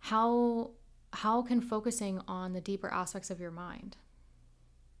how can focusing on the deeper aspects of your mind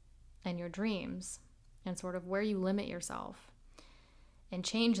and your dreams, and sort of where you limit yourself, and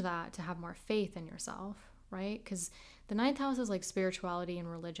change that to have more faith in yourself, right? Because the 9th house is like spirituality and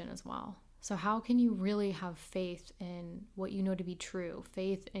religion as well. So how can you really have faith in what you know to be true,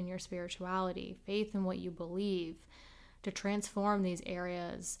 faith in your spirituality, faith in what you believe, to transform these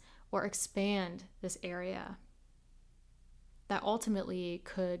areas or expand this area that ultimately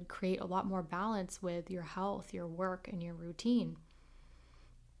could create a lot more balance with your health, your work, and your routine?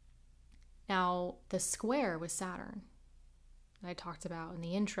 Now, the square with Saturn that I talked about in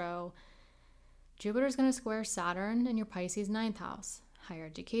the intro, Jupiter is going to square Saturn in your Pisces 9th house, higher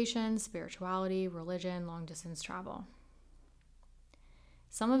education, spirituality, religion, long distance travel.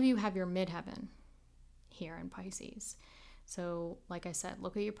 Some of you have your midheaven here in Pisces. So like I said,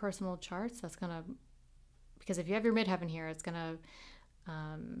 look at your personal charts. Because if you have your midheaven here, it's going to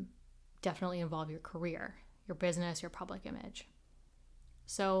definitely involve your career, your business, your public image.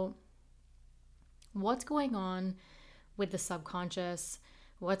 So what's going on with the subconscious?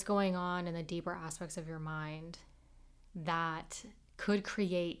 What's going on in the deeper aspects of your mind that could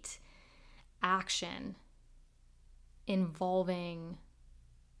create action involving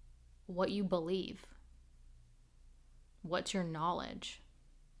what you believe? What's your knowledge?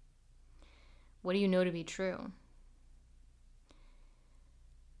 What do you know to be true?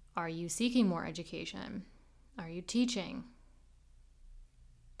 Are you seeking more education? Are you teaching?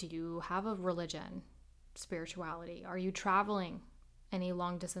 Do you have a religion, spirituality? Are you traveling? Any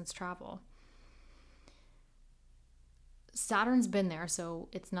long distance travel? Saturn's been there, so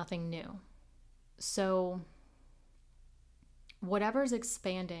it's nothing new. So whatever's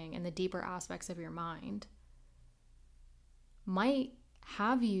expanding in the deeper aspects of your mind might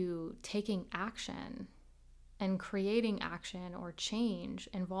have you taking action and creating action or change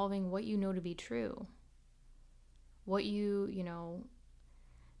involving what you know to be true. What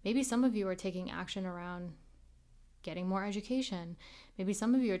maybe some of you are taking action around getting more education. Maybe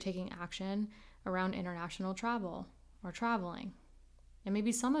some of you are taking action around international travel or traveling. And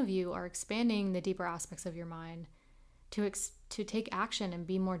maybe some of you are expanding the deeper aspects of your mind to take action and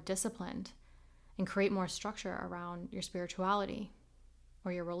be more disciplined and create more structure around your spirituality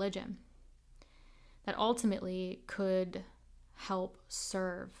or your religion that ultimately could help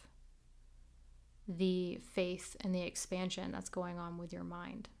serve the faith and the expansion that's going on with your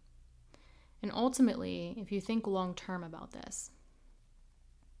mind. And ultimately, if you think long term about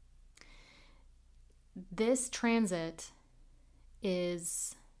this transit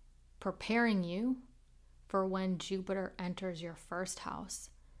is preparing you for when Jupiter enters your first house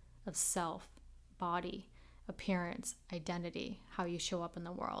of self, body, appearance, identity, how you show up in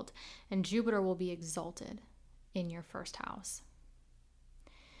the world. And Jupiter will be exalted in your first house.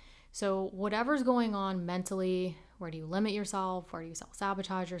 So whatever's going on mentally, where do you limit yourself? Where do you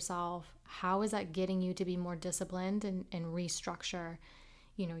self-sabotage yourself? How is that getting you to be more disciplined and restructure,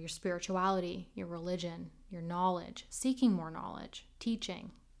 your spirituality, your religion, your knowledge, seeking more knowledge,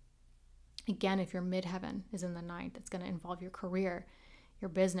 teaching? Again, if your midheaven is in the ninth, it's going to involve your career, your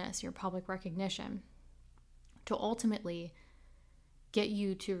business, your public recognition, to ultimately get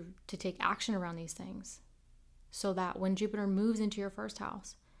you to take action around these things, so that when Jupiter moves into your first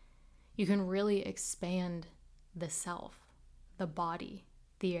house, you can really expand the self, the body,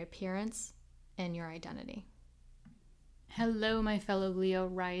 the appearance, and your identity. Hello, my fellow Leo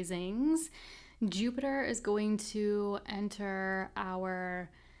risings. Jupiter is going to enter our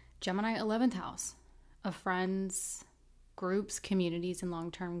Gemini 11th house of friends, groups, communities, and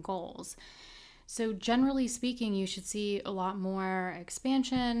long-term goals. So generally speaking, you should see a lot more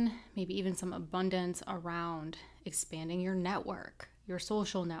expansion, maybe even some abundance around expanding your network, your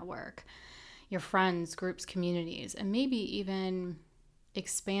social network, your friends, groups, communities, and maybe even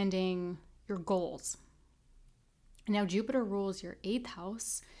expanding your goals. Now, Jupiter rules your 8th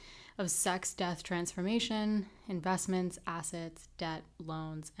house of sex, death, transformation, investments, assets, debt,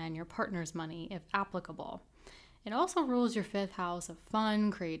 loans, and your partner's money, if applicable. It also rules your 5th house of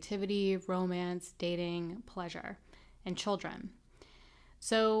fun, creativity, romance, dating, pleasure, and children.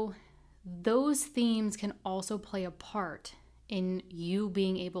 So those themes can also play a part in you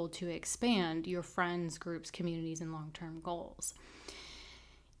being able to expand your friends, groups, communities, and long-term goals.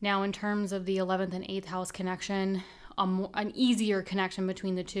 Now, in terms of the 11th and 8th house connection, an easier connection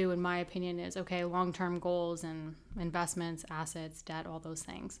between the two, in my opinion, is, okay, long-term goals and investments, assets, debt, all those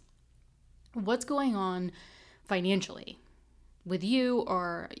things. What's going on financially with you,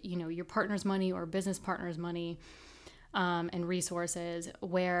 or your partner's money or business partner's money, and resources,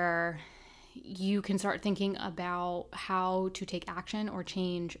 where you can start thinking about how to take action or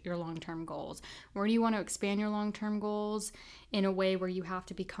change your long-term goals. Where do you want to expand your long-term goals in a way where you have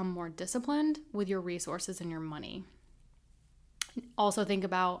to become more disciplined with your resources and your money? Also think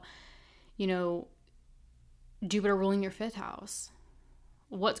about, Jupiter ruling your 5th house.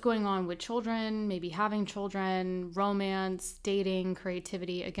 What's going on with children, maybe having children, romance, dating,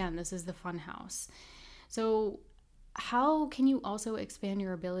 creativity. Again, this is the fun house. So how can you also expand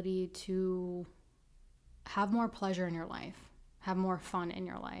your ability to have more pleasure in your life, have more fun in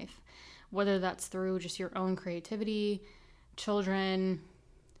your life, whether that's through just your own creativity, children,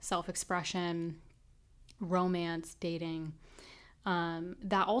 self-expression, romance, dating,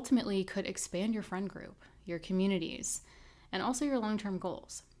 that ultimately could expand your friend group, your communities, and also your long-term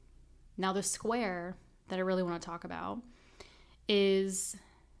goals. Now, the square that I really want to talk about is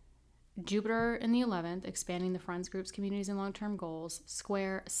Jupiter in the 11th, expanding the friends, groups, communities, and long-term goals,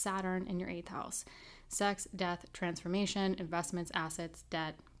 square Saturn in your 8th house. Sex, death, transformation, investments, assets,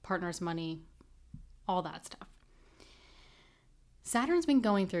 debt, partner's money, all that stuff. Saturn's been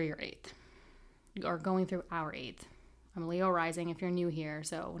going through your 8th, or going through our 8th. I'm Leo rising if you're new here,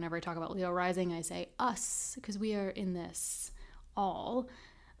 so whenever I talk about Leo rising, I say us, because we are in this all.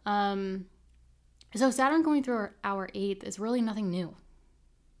 So Saturn going through our 8th is really nothing new.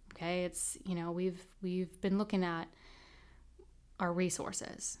 Okay, it's, we've been looking at our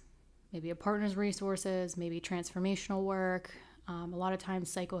resources, maybe a partner's resources, maybe transformational work. A lot of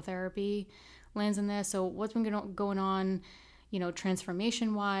times psychotherapy lands in this. So what's been going on,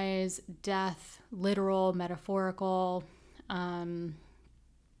 transformation-wise, death, literal, metaphorical,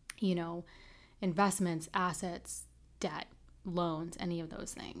 investments, assets, debt, loans, any of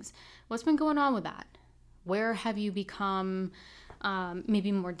those things. What's been going on with that? Where have you become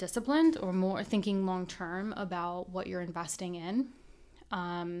maybe more disciplined or more thinking long-term about what you're investing in?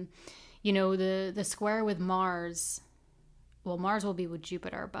 The square with Mars, well, Mars will be with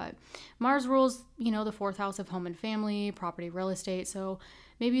Jupiter, but Mars rules, the 4th house of home and family, property, real estate. So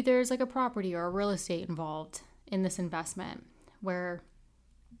maybe there's like a property or a real estate involved in this investment, where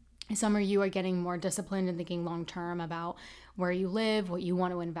some of you are getting more disciplined and thinking long-term about where you live, what you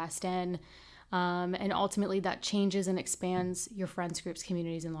want to invest in. And ultimately that changes and expands your friends, groups,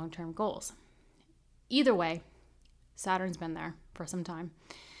 communities, and long-term goals. Either way, Saturn's been there for some time,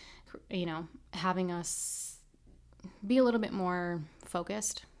 having us be a little bit more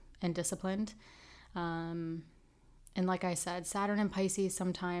focused and disciplined. And like I said, Saturn and Pisces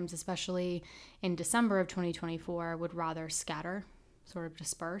sometimes, especially in December of 2024, would rather scatter, sort of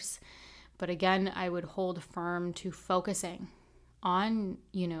disperse. But again, I would hold firm to focusing on,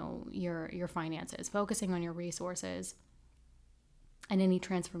 you know, your finances, focusing on your resources and any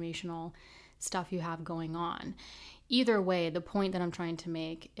transformational stuff you have going on. Either way, the point that I'm trying to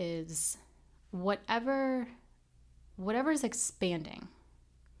make is whatever is expanding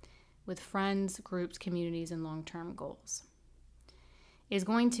with friends, groups, communities, and long-term goals is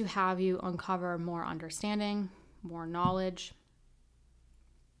going to have you uncover more understanding, more knowledge,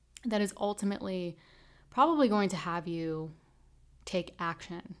 that is ultimately probably going to have you take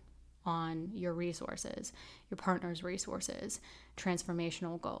action on your resources, your partner's resources,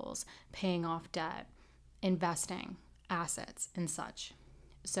 transformational goals, paying off debt, investing, assets, and such.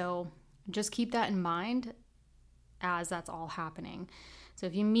 So just keep that in mind as that's all happening. So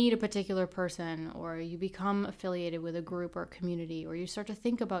if you meet a particular person, or you become affiliated with a group or community, or you start to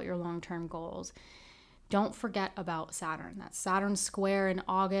think about your long-term goals, don't forget about Saturn. That Saturn square in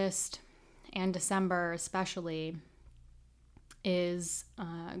August and December especially is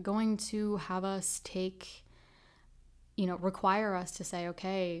going to have us require us to say,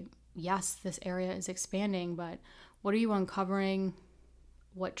 okay, yes, this area is expanding, but what are you uncovering?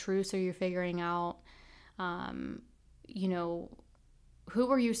 What truths are you figuring out? Who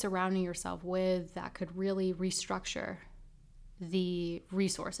are you surrounding yourself with that could really restructure the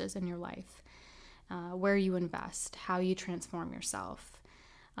resources in your life, where you invest, how you transform yourself,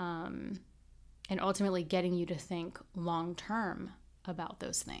 and ultimately getting you to think long term about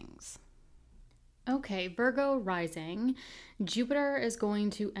those things. Okay, Virgo rising, Jupiter is going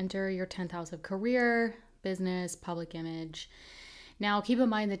to enter your 10th house of career, business, public image. Now, keep in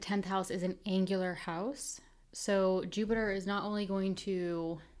mind the 10th house is an angular house. So Jupiter is not only going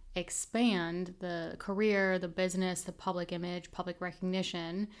to expand the career, the business, the public image, public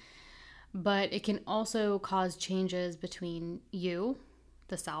recognition, but it can also cause changes between you,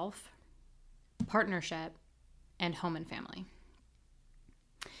 the self, partnership, and home and family.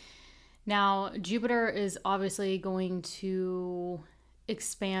 Now, Jupiter is obviously going to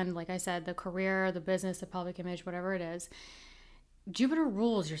expand, like I said, the career, the business, the public image, whatever it is. Jupiter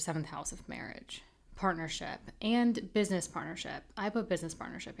rules your 7th house of marriage, partnership, and business partnership. I put business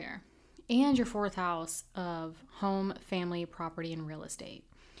partnership here. And your 4th house of home, family, property, and real estate.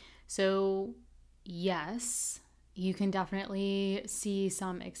 So yes, you can definitely see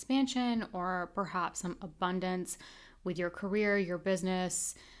some expansion or perhaps some abundance with your career, your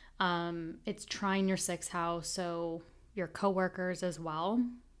business. It's trine your 6th house, so your coworkers as well.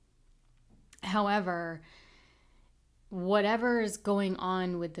 However, whatever is going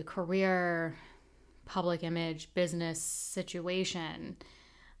on with the career, public image, business situation,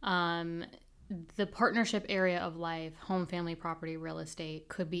 the partnership area of life, home, family, property, real estate,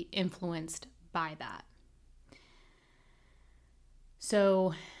 could be influenced by that.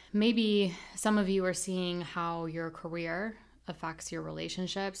 So maybe some of you are seeing how your career affects your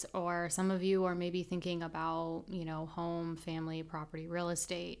relationships, or some of you are maybe thinking about, home, family, property, real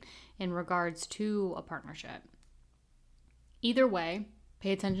estate in regards to a partnership. Either way,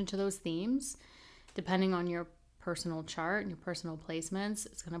 pay attention to those themes. Depending on your personal chart and your personal placements,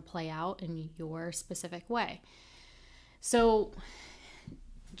 it's going to play out in your specific way. So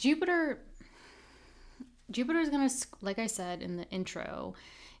Jupiter is going to, like I said in the intro,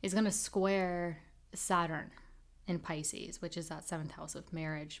 is going to square Saturn in Pisces, which is that 7th house of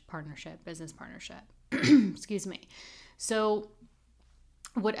marriage, partnership, business partnership. Excuse me. So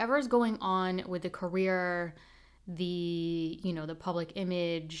whatever is going on with the career, the public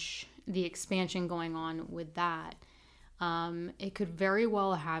image, the expansion going on with that, it could very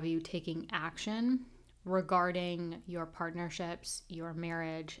well have you taking action regarding your partnerships, your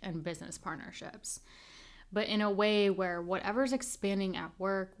marriage, and business partnerships. But in a way where whatever's expanding at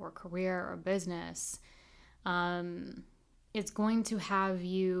work or career or business, it's going to have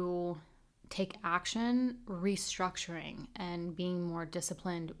you take action, restructuring, and being more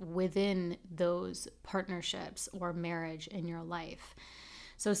disciplined within those partnerships or marriage in your life.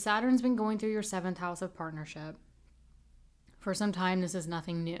 So Saturn's been going through your 7th house of partnership for some time. This is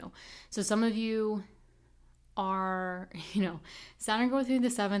nothing new. So some of you are, Saturn going through the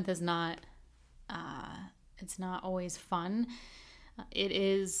 7th is not, it's not always fun. It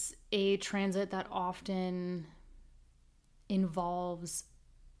is a transit that often involves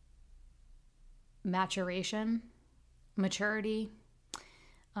maturation, maturity,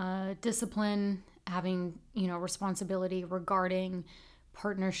 discipline, having, responsibility regarding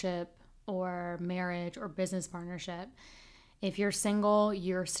partnership or marriage or business partnership. If you're single,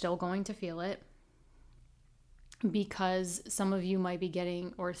 you're still going to feel it because some of you might be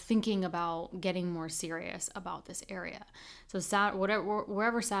getting or thinking about getting more serious about this area. So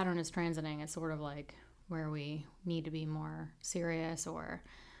wherever Saturn is transiting, it's sort of like where we need to be more serious or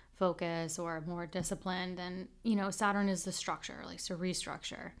focus or more disciplined. And, Saturn is the structure, likes to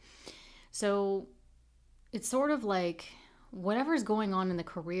restructure. So it's sort of like whatever's going on in the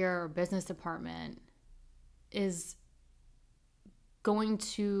career or business department is going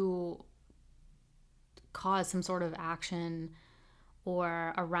to cause some sort of action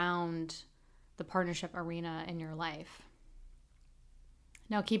or around the partnership arena in your life.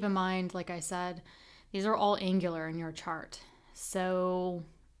 Now, keep in mind, like I said, these are all angular in your chart. So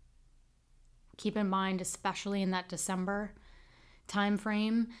keep in mind, especially in that December time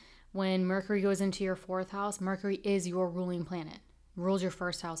frame, when Mercury goes into your 4th house, Mercury is your ruling planet, rules your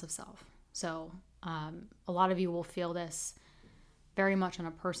 1st house of self. So a lot of you will feel this very much on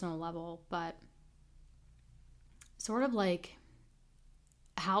a personal level, but sort of like,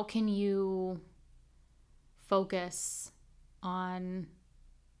 how can you focus on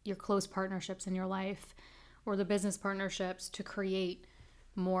your close partnerships in your life or the business partnerships to create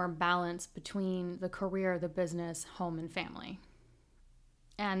more balance between the career, the business, home, and family?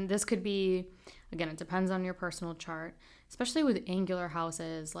 And this could be, again, it depends on your personal chart, especially with angular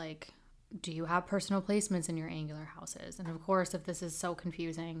houses. Like, do you have personal placements in your angular houses? And of course, if this is so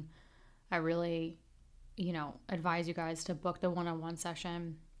confusing, I really, advise you guys to book the one-on-one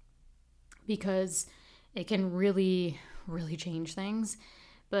session, because it can really, really change things.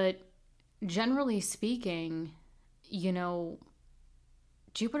 But generally speaking,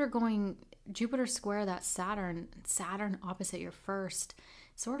 Jupiter square that Saturn opposite your 1st,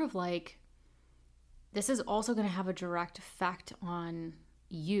 sort of like, this is also going to have a direct effect on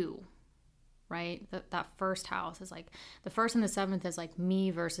you, right? That 1st house is like, the 1st and the 7th is like me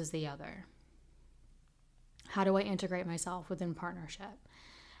versus the other. How do I integrate myself within partnership?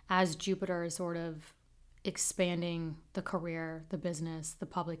 As Jupiter is sort of expanding the career, the business, the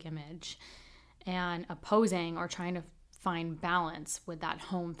public image, and opposing or trying to find balance with that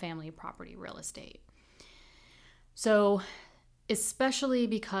home, family, property, real estate. So especially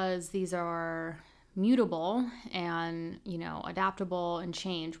because these are mutable and, adaptable and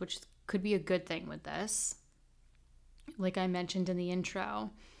change, which could be a good thing with this. Like I mentioned in the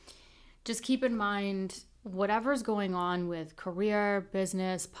intro, just keep in mind whatever's going on with career,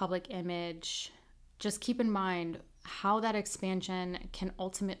 business, public image, just keep in mind how that expansion can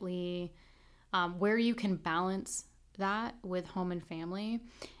ultimately, where you can balance that with home and family,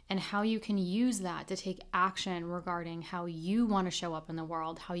 and how you can use that to take action regarding how you want to show up in the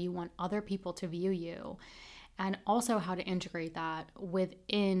world, how you want other people to view you, and also how to integrate that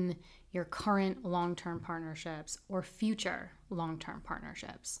within your current long-term partnerships or future long-term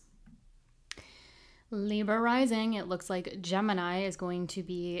partnerships. Libra rising, it looks like Gemini is going to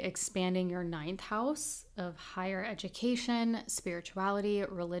be expanding your 9th house of higher education, spirituality,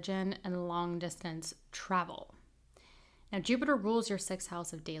 religion, and long-distance travel. Now, Jupiter rules your 6th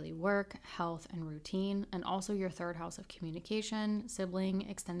house of daily work, health, and routine, and also your 3rd house of communication, sibling,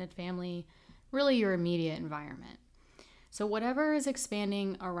 extended family, really your immediate environment. So whatever is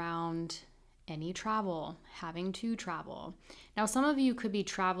expanding around any travel, having to travel. Now, some of you could be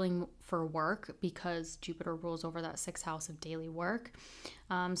traveling for work because Jupiter rules over that 6th house of daily work.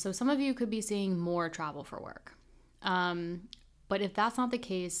 So some of you could be seeing more travel for work. But if that's not the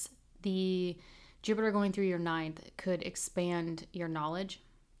case, the Jupiter going through your 9th could expand your knowledge,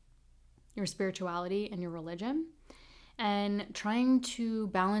 your spirituality, and your religion, and trying to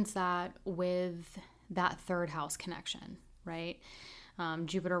balance that with that 3rd house connection, right?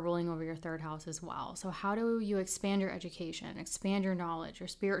 Jupiter ruling over your 3rd house as well. So how do you expand your education, expand your knowledge, your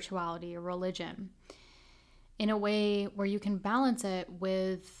spirituality, your religion in a way where you can balance it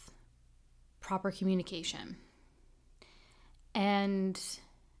with proper communication? And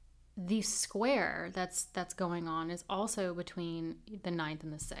the square that's going on is also between the 9th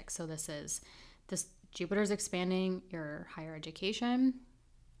and the 6th. So this Jupiter's expanding your higher education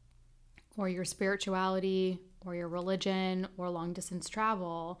or your spirituality or your religion or long distance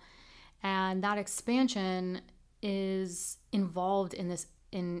travel. And that expansion is involved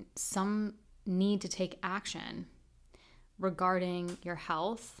in some need to take action regarding your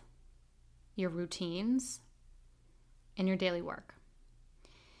health, your routines, and your daily work.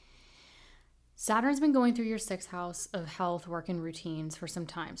 Saturn's been going through your 6th house of health, work, and routines for some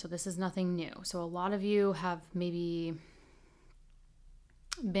time. So this is nothing new. So a lot of you have maybe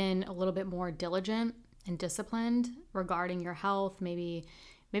been a little bit more diligent and disciplined regarding your health. Maybe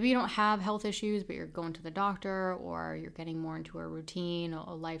you don't have health issues, but you're going to the doctor, or you're getting more into a routine,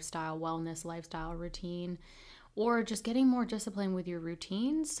 a lifestyle, wellness lifestyle routine, or just getting more disciplined with your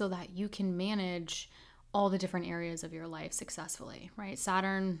routines so that you can manage all the different areas of your life successfully, right?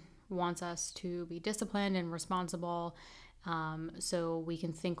 Saturn wants us to be disciplined and responsible, so we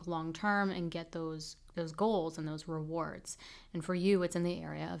can think long term and get those goals and those rewards. And for you, it's in the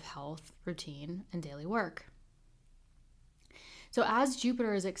area of health, routine, and daily work. So as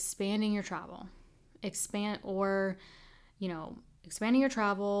Jupiter is expanding your travel, expanding your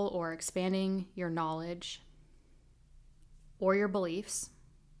travel or expanding your knowledge or your beliefs,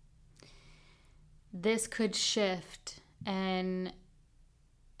 this could shift and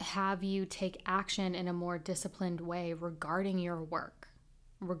have you take action in a more disciplined way regarding your work,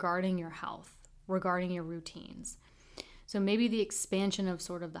 regarding your health, regarding your routines. So maybe the expansion of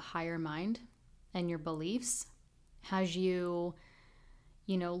sort of the higher mind and your beliefs has you,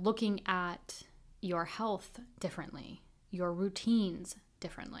 looking at your health differently, your routines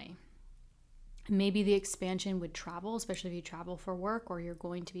differently. Maybe the expansion with travel, especially if you travel for work or you're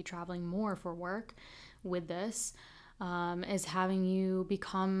going to be traveling more for work with this, is having you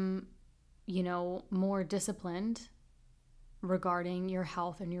become, more disciplined regarding your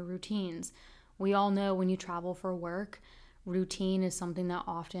health and your routines. We all know when you travel for work, routine is something that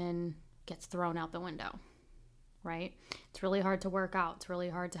often gets thrown out the window, right? It's really hard to work out. It's really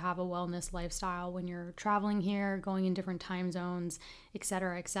hard to have a wellness lifestyle when you're traveling here, going in different time zones, et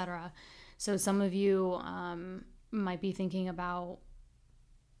cetera, et cetera. So some of you might be thinking about,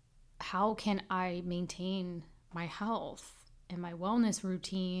 how can I maintain my health and my wellness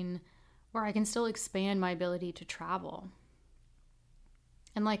routine where I can still expand my ability to travel?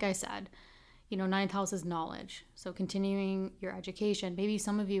 And like I said, ninth house is knowledge. So continuing your education, maybe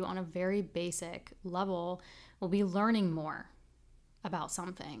some of you on a very basic level will be learning more about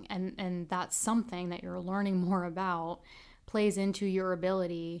something. And that's something that you're learning more about plays into your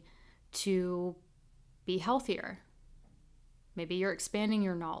ability to be healthier. Maybe you're expanding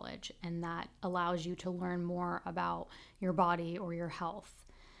your knowledge and that allows you to learn more about your body or your health.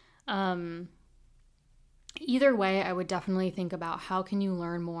 Either way, I would definitely think about, how can you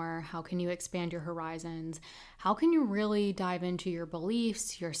learn more? How can you expand your horizons? How can you really dive into your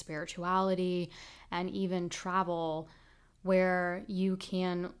beliefs, your spirituality, and even travel where you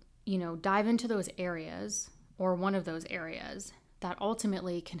can, dive into those areas or one of those areas that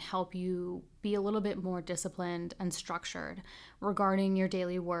ultimately can help you be a little bit more disciplined and structured regarding your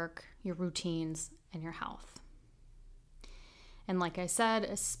daily work, your routines, and your health. And like I said,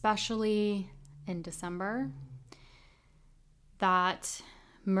 especially in December, that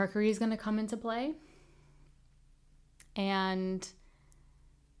Mercury is going to come into play, and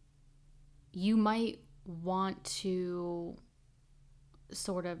you might want to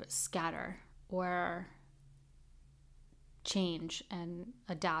sort of scatter or change and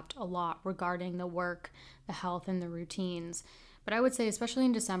adapt a lot regarding the work, the health, and the routines. But I would say, especially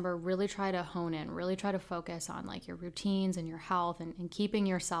in December, really try to hone in, really try to focus on like your routines and your health, and keeping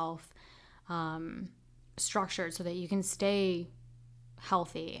yourself structured so that you can stay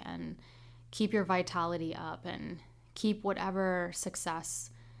healthy and keep your vitality up and keep whatever success.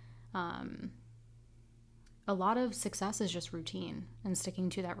 A lot of success is just routine and sticking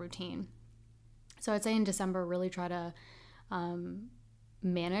to that routine. So I'd say in December, really try to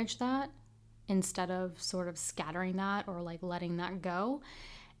manage that instead of sort of scattering that or like letting that go,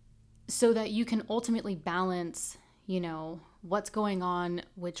 so that you can ultimately balance, what's going on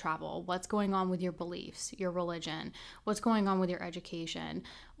with travel, what's going on with your beliefs, your religion, what's going on with your education,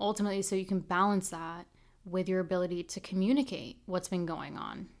 ultimately, so you can balance that with your ability to communicate what's been going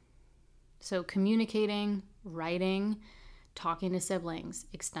on. So communicating, writing, talking to siblings,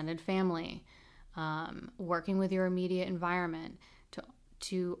 extended family, working with your immediate environment,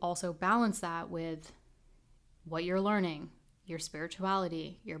 to also balance that with what you're learning, your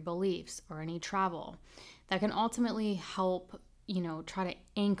spirituality, your beliefs, or any travel that can ultimately help, try to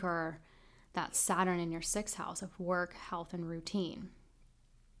anchor that Saturn in your 6th house of work, health, and routine.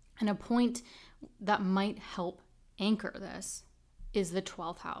 And a point that might help anchor this is the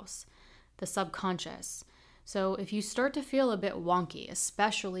 12th house, the subconscious. So if you start to feel a bit wonky,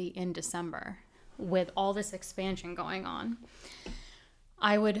 especially in December, with all this expansion going on,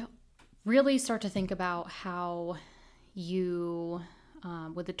 I would really start to think about how you,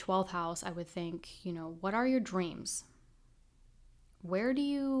 with the 12th house, I would think, what are your dreams? Where do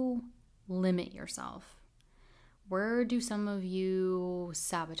you limit yourself? Where do some of you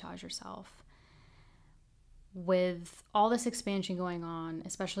sabotage yourself? With all this expansion going on,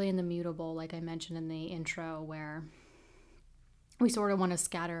 especially in the mutable, like I mentioned in the intro, where we sort of want to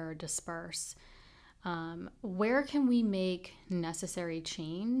scatter or disperse, where can we make necessary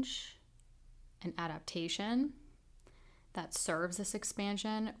change and adaptation that serves this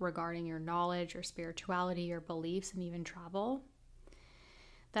expansion regarding your knowledge, your spirituality, your beliefs, and even travel,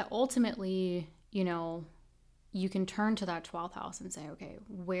 that ultimately, you know, you can turn to that 12th house and say, okay,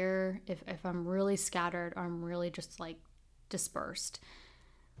 where, if I'm really scattered or I'm really just like dispersed,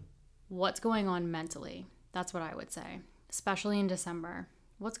 what's going on mentally? That's what I would say, especially in December.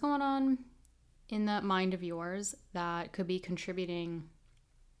 What's going on in that mind of yours that could be contributing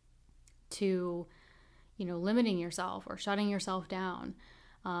to, you know, limiting yourself or shutting yourself down?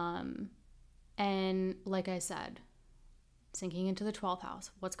 And like I said, sinking into the 12th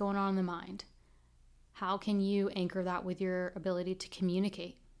house, what's going on in the mind? How can you anchor that with your ability to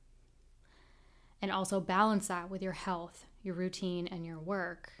communicate? And also balance that with your health, your routine, and your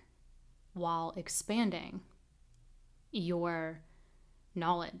work while expanding your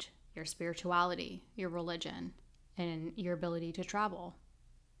knowledge, your spirituality, your religion, and your ability to travel.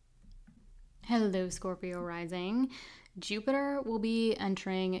 Hello, Scorpio rising. Jupiter will be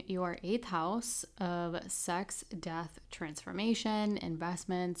entering your 8th house of sex, death, transformation,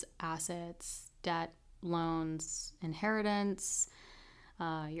 investments, assets, debt, loans, inheritance,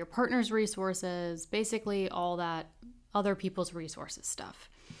 your partner's resources, basically all that other people's resources stuff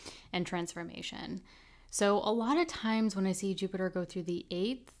and transformation. So a lot of times when I see Jupiter go through the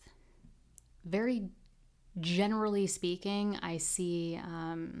 8th, very generally speaking, I see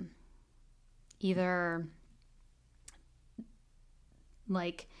either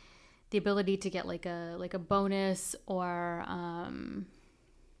like the ability to get like a bonus, or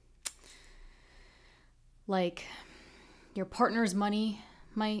like your partner's money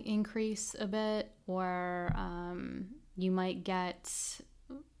might increase a bit, or you might get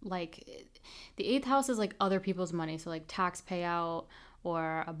like the 8th house is like other people's money, so like tax payout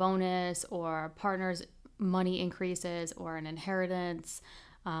or a bonus or partner's money increases or an inheritance.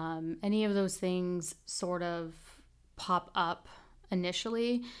 Any of those things sort of pop up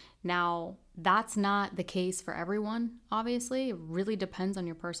initially. Now, that's not the case for everyone, obviously. It really depends on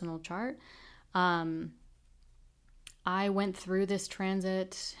your personal chart. I went through this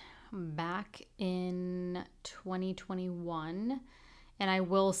transit back in 2021, and I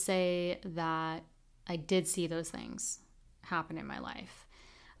will say that I did see those things happen in my life.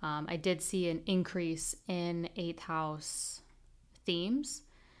 I did see an increase in 8th house themes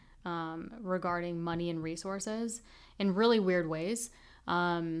regarding money and resources in really weird ways.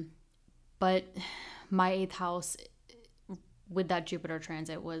 But my 8th house with that Jupiter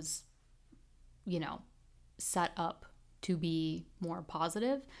transit was, you know, set up to be more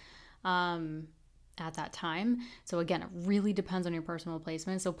positive at that time. So again, it really depends on your personal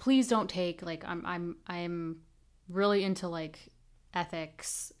placement. So please don't take like I'm really into like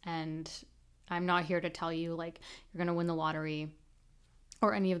ethics, and I'm not here to tell you like you're going to win the lottery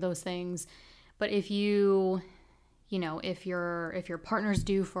or any of those things. But if you know, if your partner's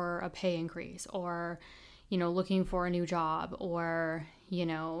due for a pay increase, or, you know, looking for a new job, or, you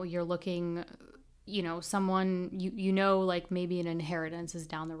know, you're looking, you know, someone, you know, like maybe an inheritance is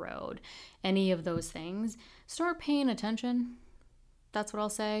down the road, any of those things, start paying attention. That's what I'll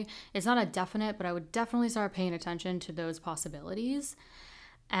say. It's not a definite, but I would definitely start paying attention to those possibilities.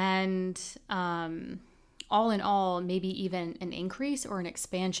 And all in all, maybe even an increase or an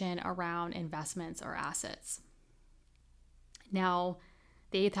expansion around investments or assets. Now,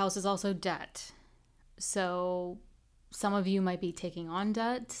 the 8th house is also debt. So some of you might be taking on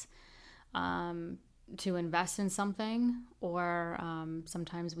debt to invest in something, or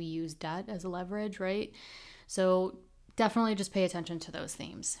sometimes we use debt as leverage, right? So definitely just pay attention to those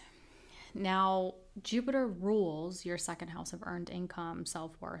themes. Now, Jupiter rules your 2nd house of earned income,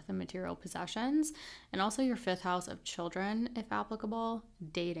 self-worth, and material possessions, and also your 5th house of children, if applicable,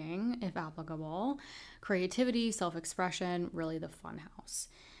 dating, if applicable, creativity, self-expression, really the fun house.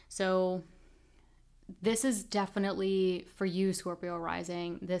 So this is definitely for you, Scorpio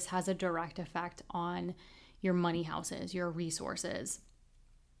rising. This has a direct effect on your money houses, your resources,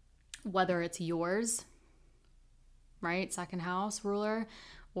 whether it's yours, right? 2nd house ruler,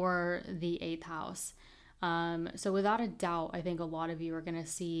 or the 8th house. So without a doubt, I think a lot of you are going to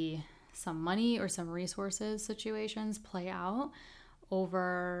see some money or some resources situations play out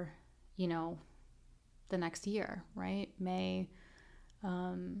over, you know, the next year, right? May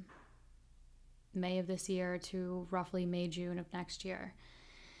of this year to roughly May, June of next year.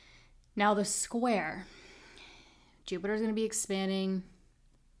 Now the square, Jupiter is going to be expanding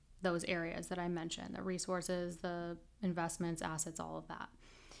those areas that I mentioned, the resources, the investments, assets, all of that.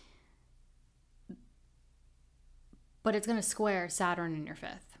 But it's going to square Saturn in your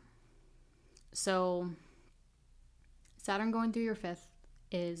 5th. So Saturn going through your 5th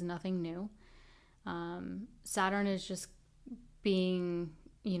is nothing new. Saturn is just being,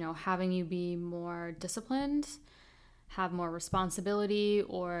 you know, having you be more disciplined, have more responsibility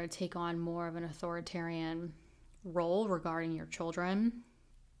or take on more of an authoritarian role regarding your children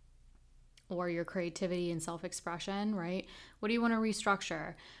or your creativity and self-expression, right? What do you want to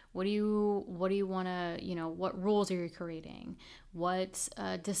restructure? What do you want to, what rules are you creating? What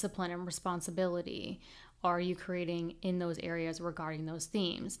discipline and responsibility are you creating in those areas regarding those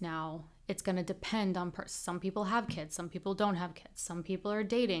themes? Now, it's going to depend on some people have kids, some people don't have kids, some people are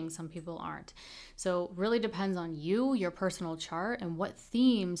dating, some people aren't. So really depends on you, your personal chart, and what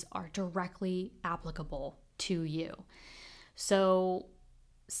themes are directly applicable to you. So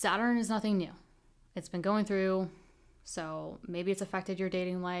Saturn is nothing new. It's been going through, so maybe it's affected your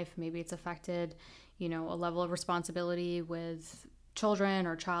dating life, maybe it's affected, a level of responsibility with children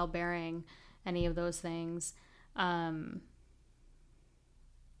or childbearing, any of those things.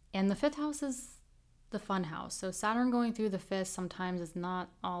 And the fifth house is the fun house. So Saturn going through the fifth sometimes is not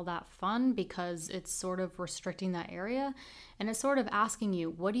all that fun because it's sort of restricting that area. And it's sort of asking you,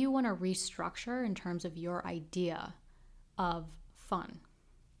 what do you want to restructure in terms of your idea of fun?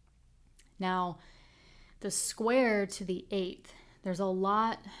 Now, the square to the eighth, there's a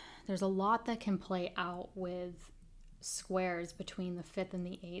lot that can play out with squares between the fifth and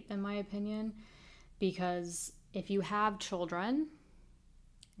the eighth, in my opinion, because if you have children,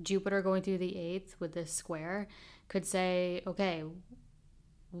 Jupiter going through the eighth with this square could say, okay,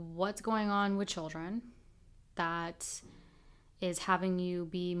 what's going on with children that is having you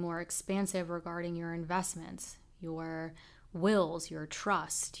be more expansive regarding your investments, your wills, your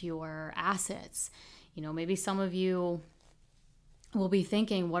trust, your assets? Maybe some of you will be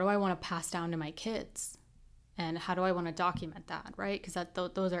thinking, what do I want to pass down to my kids? And how do I want to document that, right? Because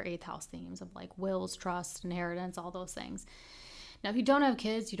those are eighth house themes of like wills, trust, inheritance, all those things. Now, if you don't have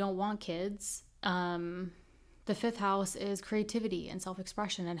kids, you don't want kids, the fifth house is creativity and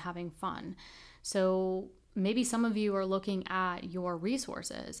self-expression and having fun. So maybe some of you are looking at your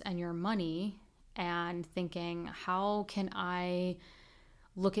resources and your money and thinking, how can I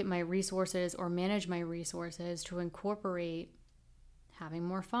look at my resources or manage my resources to incorporate having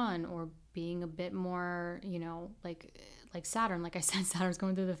more fun or being a bit more, like Saturn, like I said, Saturn's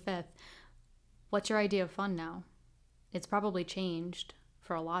going through the fifth. What's your idea of fun now? It's probably changed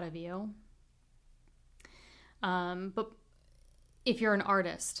for a lot of you. But if you're an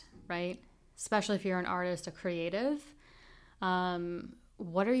artist, right? Especially if you're an artist, a creative,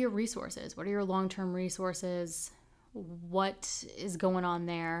 what are your resources? What are your long-term resources? What is going on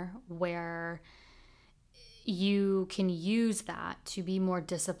there where you can use that to be more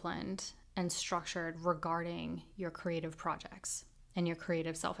disciplined and structured regarding your creative projects and your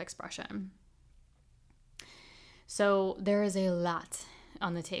creative self-expression? So there is a lot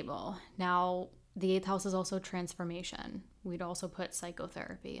on the table. Now, the eighth house is also transformation. We'd also put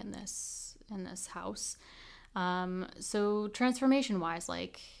psychotherapy in this house. So transformation-wise,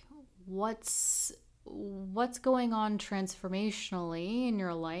 like what's going on transformationally in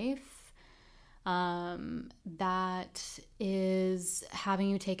your life that is having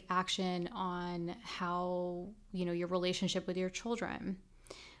you take action on how, your relationship with your children?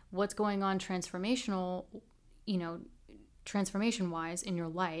 What's going on transformation-wise in your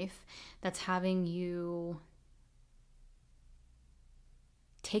life that's having you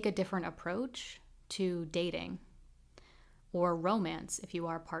take a different approach to dating or romance if you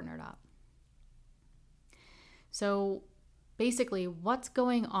are partnered up? So basically, what's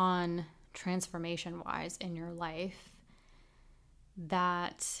going on transformation-wise in your life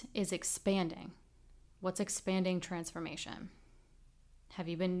that is expanding? What's expanding transformation? Have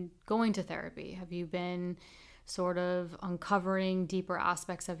you been going to therapy? Have you been sort of uncovering deeper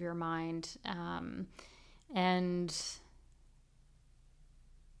aspects of your mind and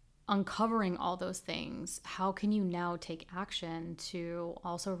uncovering all those things? How can you now take action to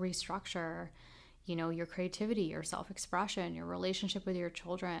also restructure, your creativity, your self-expression, your relationship with your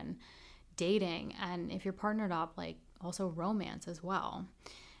children, dating, and if you're partnered up, like also romance as well?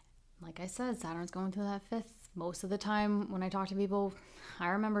 Like I said, Saturn's going through that fifth. Most of the time when I talk to people, I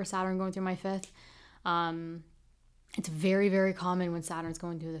remember Saturn going through my fifth. It's very, very common when Saturn's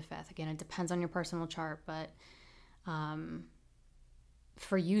going through the fifth. Again, it depends on your personal chart, but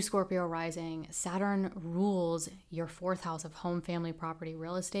for you, Scorpio rising, Saturn rules your fourth house of home, family, property,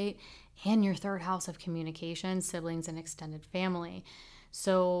 real estate, and your third house of communication, siblings, and extended family.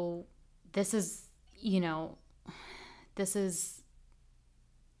 So this is, this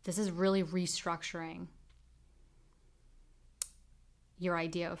is really restructuring your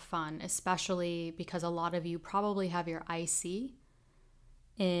idea of fun, especially because a lot of you probably have your IC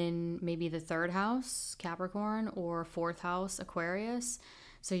in maybe the third house, Capricorn, or fourth house, Aquarius.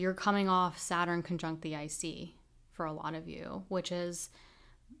 So you're coming off Saturn conjunct the IC for a lot of you, which is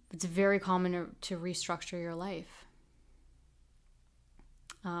it's very common to restructure your life.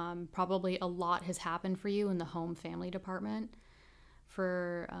 Probably a lot has happened for you in the home family department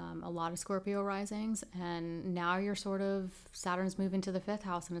for a lot of Scorpio risings. And now you're Saturn's moving to the 5th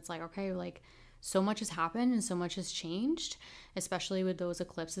house, and it's like, okay, like so much has happened and so much has changed, especially with those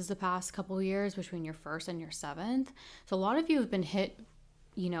eclipses the past couple of years between your 1st and your 7th. So a lot of you have been hit,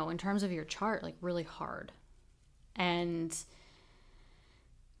 in terms of your chart, like really hard. And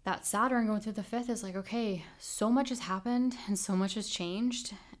that Saturn going through the 5th is like, okay, so much has happened and so much has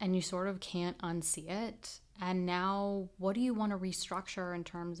changed, and you sort of can't unsee it. And now what do you want to restructure in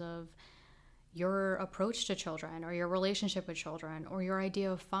terms of your approach to children, or your relationship with children, or your idea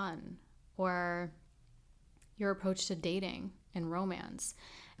of fun, or your approach to dating and romance?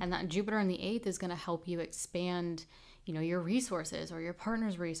 And that Jupiter in the 8th is going to help you expand, your resources or your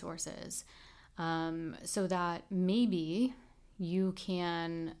partner's resources, so that maybe you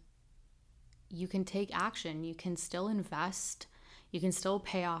can take action. You can still invest. You can still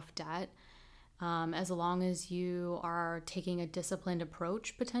pay off debt, as long as you are taking a disciplined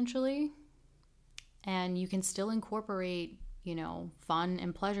approach potentially. And you can still incorporate, fun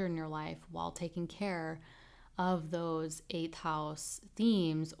and pleasure in your life while taking care of those 8th house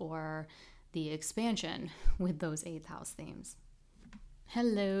themes, or the expansion with those 8th house themes.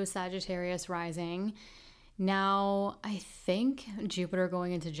 Hello, Sagittarius rising. Now, I think Jupiter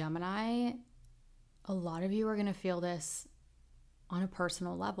going into Gemini, a lot of you are going to feel this on a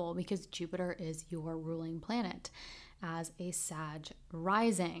personal level, because Jupiter is your ruling planet as a Sag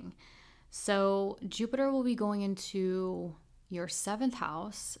rising. So Jupiter will be going into your 7th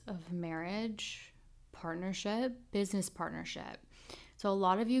house of marriage, partnership, business partnership. So a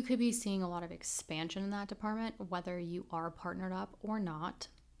lot of you could be seeing a lot of expansion in that department, whether you are partnered up or not.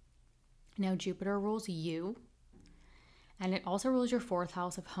 Now, Jupiter rules you, and it also rules your 4th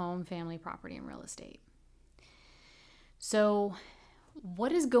house of home, family, property, and real estate. So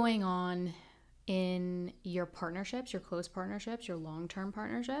what is going on in your partnerships, your close partnerships, your long-term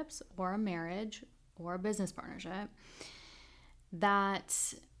partnerships, or a marriage or a business partnership, that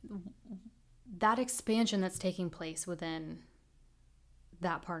expansion that's taking place within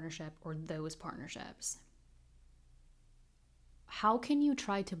that partnership or those partnerships? How can you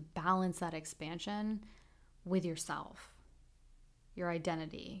try to balance that expansion with yourself, your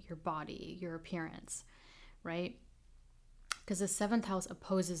identity, your body, your appearance, right? Because the 7th house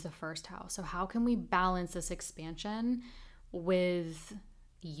opposes the 1st house. So how can we balance this expansion with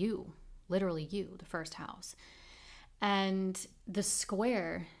you, literally you, the 1st house? And the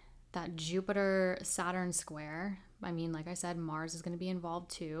square, that Jupiter-Saturn square, I mean, like I said, Mars is going to be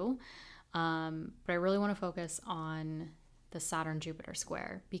involved too. But I really want to focus on the Saturn-Jupiter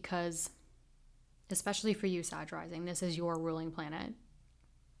square, because especially for you, Sag rising, this is your ruling planet.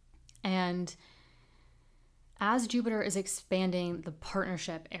 And as Jupiter is expanding the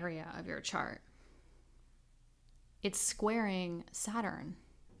partnership area of your chart, it's squaring Saturn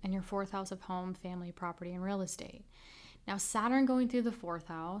in your 4th house of home, family, property, and real estate. Now, Saturn going through the 4th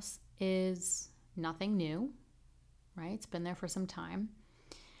house is nothing new, right? It's been there for some time.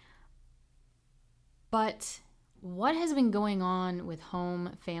 But what has been going on with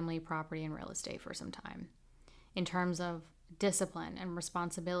home, family, property, and real estate for some time in terms of discipline and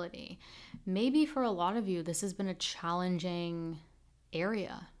responsibility? Maybe for a lot of you, this has been a challenging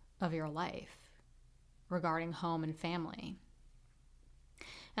area of your life regarding home and family.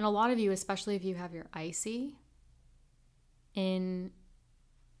 And a lot of you, especially if you have your IC in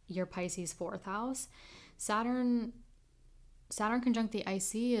your Pisces 4th house, Saturn conjunct the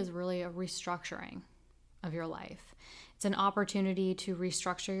IC is really a restructuring of your life. It's an opportunity to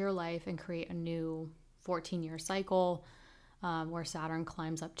restructure your life and create a new 14-year cycle, where Saturn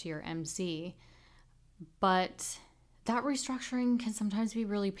climbs up to your MC. But that restructuring can sometimes be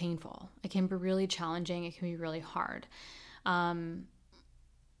really painful. It can be really challenging. It can be really hard. Again,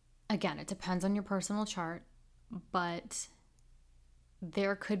 it depends on your personal chart, but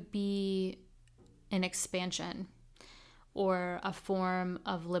there could be an expansion or a form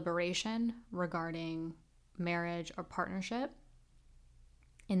of liberation regarding marriage or partnership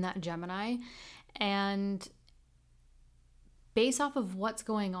in that Gemini. And based off of what's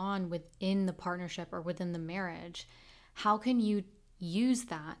going on within the partnership or within the marriage, how can you use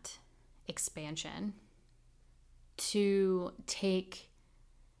that expansion to take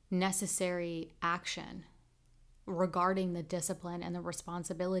necessary action regarding the discipline and the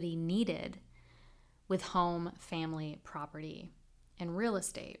responsibility needed with home, family, property, and real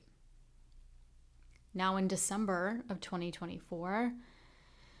estate? Now, in December of 2024,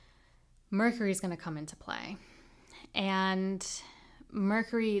 Mercury is going to come into play. And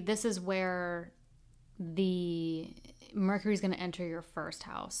Mercury, this is where the Mercury is going to enter your first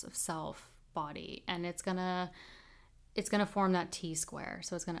house of self, body, and it's going to form that T square.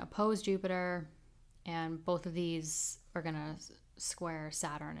 So it's going to oppose Jupiter, and both of these are going to square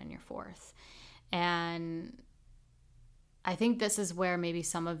Saturn in your fourth. And I think this is where maybe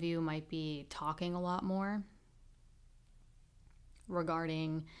some of you might be talking a lot more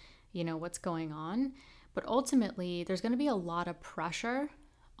regarding, what's going on. But ultimately, there's going to be a lot of pressure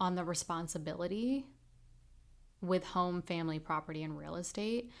on the responsibility with home, family, property, and real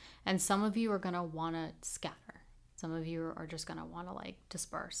estate. And some of you are going to want to scatter. Some of you are just going to want to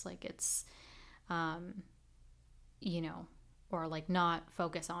disperse. It's, or not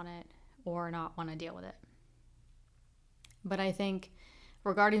focus on it or not want to deal with it. But I think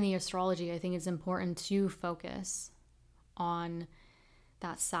regarding the astrology, I think it's important to focus on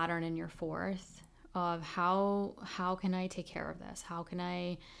that Saturn in your fourth of how can I take care of this? How can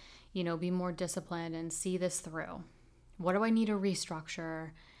I, be more disciplined and see this through? What do I need to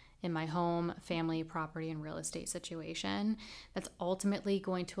restructure in my home, family, property, and real estate situation that's ultimately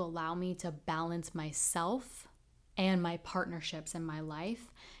going to allow me to balance myself and my partnerships in my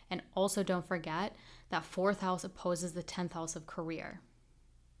life? And also don't forget that fourth house opposes the 10th house of career,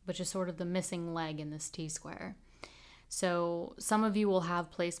 which is sort of the missing leg in this T square. So some of you will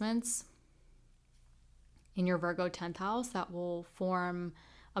have placements in your Virgo 10th house that will form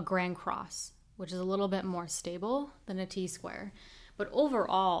a grand cross, which is a little bit more stable than a T square. But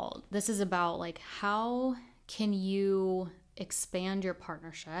overall, this is about how can you expand your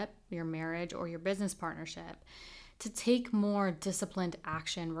partnership, your marriage, or your business partnership to take more disciplined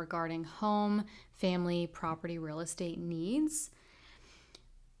action regarding home, family, property, real estate needs,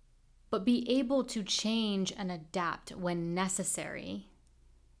 but be able to change and adapt when necessary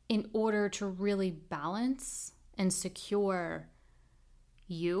in order to really balance and secure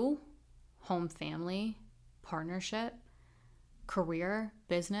you, home, family, partnership, career,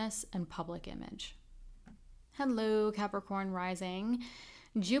 business, and public image. Hello, Capricorn rising.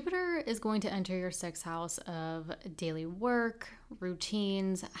 Jupiter is going to enter your sixth house of daily work,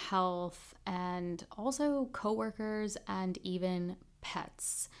 routines, health, and also coworkers and even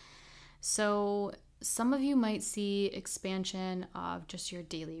pets. So some of you might see expansion of just your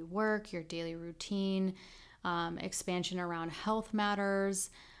daily work, your daily routine, expansion around health matters,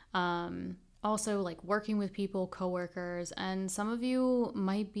 also working with people, coworkers, and some of you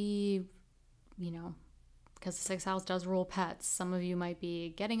might be, because the sixth house does rule pets, some of you might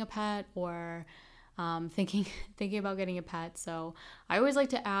be getting a pet or thinking about getting a pet. So I always like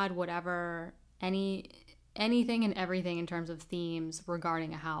to add anything and everything in terms of themes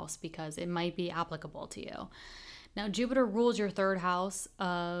regarding a house because it might be applicable to you. Now, Jupiter rules your third house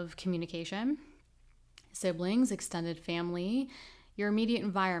of communication, siblings, extended family, your immediate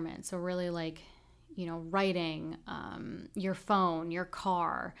environment. So really writing, your phone, your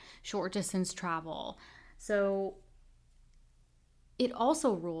car, short distance travel. So it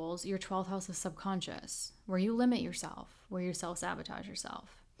also rules your 12th house of subconscious, where you limit yourself, where you self-sabotage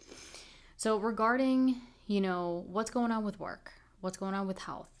yourself. So regarding, what's going on with work, what's going on with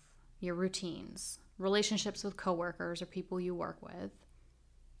health, your routines, relationships with coworkers or people you work with,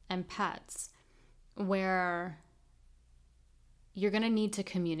 and pets, where you're going to need to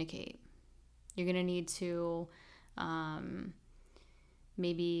communicate. You're going to need to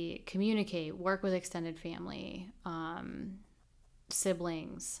maybe communicate, work with extended family,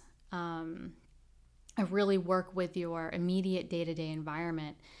 siblings, really work with your immediate day-to-day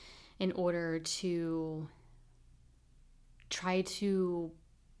environment in order to try to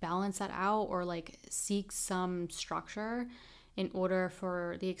balance that out or seek some structure in order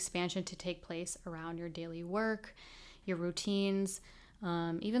for the expansion to take place around your daily work, your routines,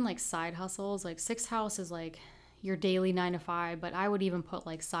 even side hustles. Sixth house is your daily 9 to 5, but I would even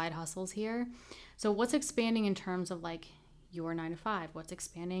put side hustles here. So what's expanding in terms of your 9 to 5? What's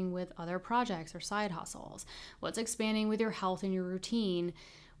expanding with other projects or side hustles? What's expanding with your health and your routine,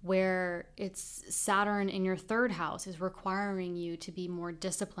 where it's Saturn in your third house is requiring you to be more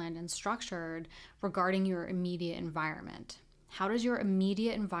disciplined and structured regarding your immediate environment. How does your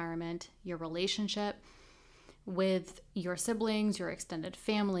immediate environment, your relationship with your siblings, your extended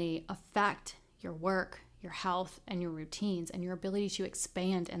family affect your work, your health, and your routines, and your ability to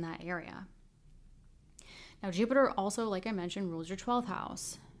expand in that area? Now, Jupiter also, like I mentioned, rules your 12th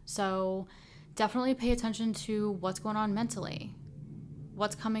house. So definitely pay attention to what's going on mentally,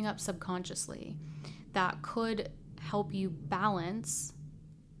 what's coming up subconsciously that could help you balance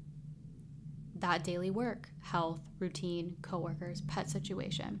that daily work, health, routine, coworkers, pet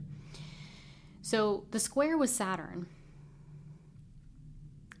situation. So the square with Saturn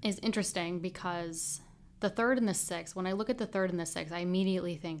is interesting because the 3rd and the 6th, when I look at the 3rd and the 6th, I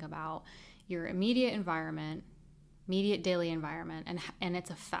immediately think about your immediate environment, immediate daily environment, and its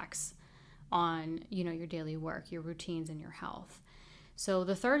effects on, your daily work, your routines, and your health. So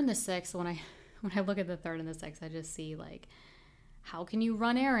the 3rd and the 6th, when I look at the 3rd and the 6th, I just see like, how can you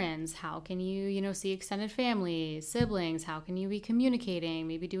run errands? How can you, see extended family, siblings? How can you be communicating?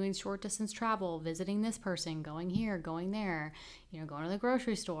 Maybe doing short distance travel, visiting this person, going here, going there, going to the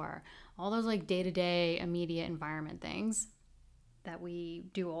grocery store, all those like day-to-day immediate environment things that we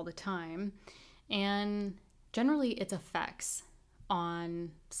do all the time. And generally its effects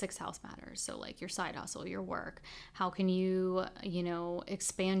on 6th house matters. So like your side hustle, your work, how can you,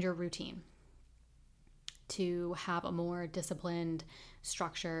 expand your routine to have a more disciplined,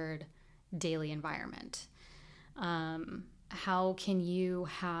 structured daily environment? How can you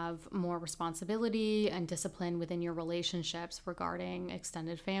have more responsibility and discipline within your relationships regarding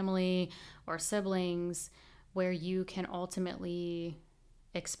extended family or siblings, where you can ultimately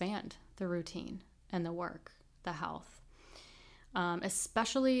expand the routine and the work, the health?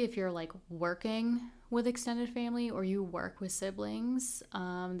 Especially if you're like working with extended family or you work with siblings,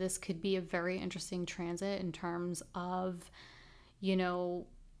 this could be a very interesting transit in terms of,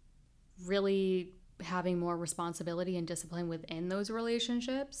 really having more responsibility and discipline within those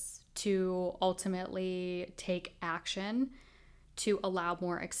relationships to ultimately take action to allow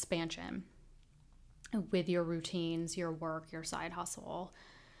more expansion with your routines, your work, your side hustle,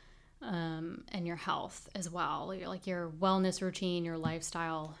 and your health as well, like your wellness routine, your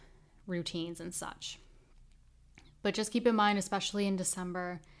lifestyle routines and such. But just keep in mind, especially in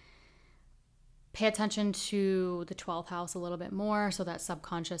December, pay attention to the 12th house a little bit more. So that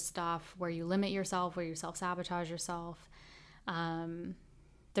subconscious stuff where you limit yourself, where you self-sabotage yourself.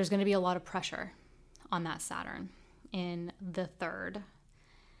 There's going to be a lot of pressure on that Saturn in the 3rd.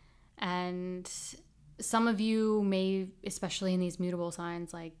 And some of you may, especially in these mutable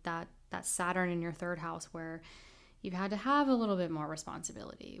signs, like that Saturn in your 3rd house, where you've had to have a little bit more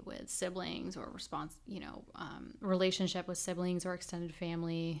responsibility with siblings or relationship with siblings or extended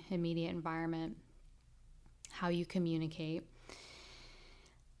family, immediate environment, how you communicate.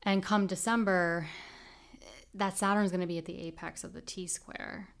 And come December, that Saturn is going to be at the apex of the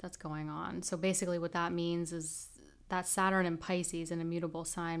T-square that's going on. So basically what that means is that Saturn in Pisces, in a mutable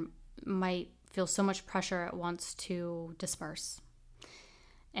sign, might feel so much pressure it wants to disperse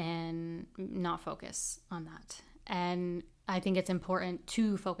and not focus on that. And I think it's important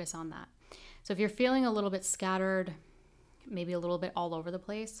to focus on that. So if you're feeling a little bit scattered, maybe a little bit all over the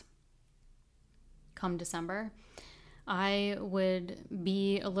place, come December, I would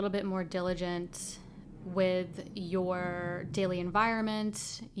be a little bit more diligent with your daily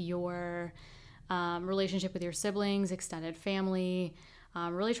environment, your relationship with your siblings, extended family.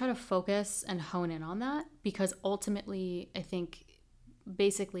 Really try to focus and hone in on that, because ultimately, I think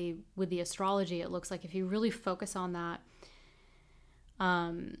basically with the astrology, it looks like if you really focus on that,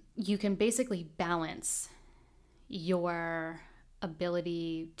 you can basically balance your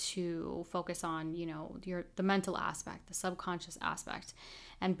ability to focus on, the mental aspect, the subconscious aspect,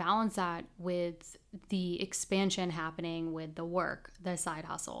 and balance that with the expansion happening with the work, the side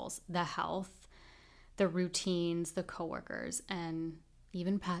hustles, the health, the routines, the coworkers, and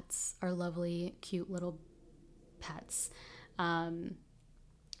even pets, are lovely, cute little pets. And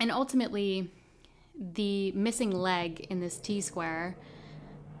ultimately, the missing leg in this T-square,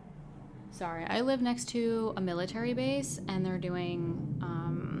 I live next to a military base, and they're doing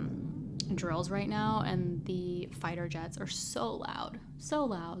drills right now, and the fighter jets are so loud,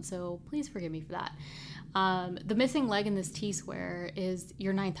 so please forgive me for that. The missing leg in this T-square is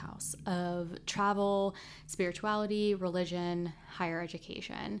your 9th house of travel, spirituality, religion, higher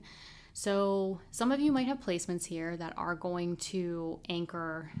education. So some of you might have placements here that are going to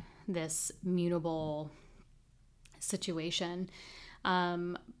anchor this mutable situation.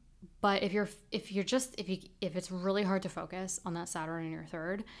 But if it's really hard to focus on that Saturn in your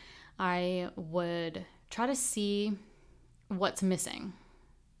 3rd, I would try to see what's missing.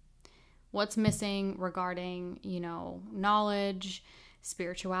 What's missing regarding, knowledge,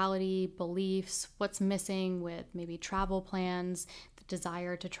 spirituality, beliefs, what's missing with maybe travel plans, the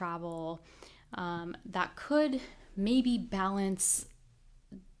desire to travel, that could maybe balance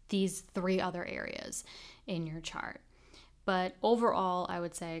these 3 other areas in your chart. But overall, I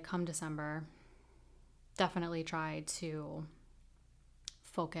would say come December, definitely try to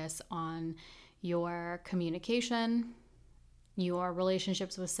focus on your communication, your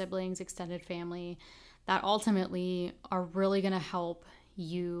relationships with siblings, extended family, that ultimately are really going to help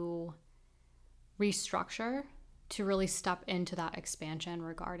you restructure to really step into that expansion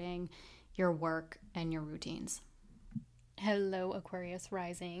regarding your work and your routines. Hello, Aquarius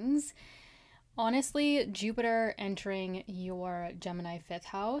risings. Honestly, Jupiter entering your Gemini 5th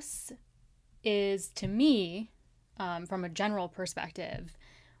house is, to me, from a general perspective,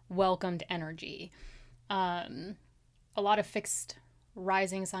 welcomed energy. A lot of fixed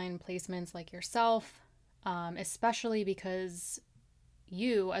rising sign placements like yourself, especially because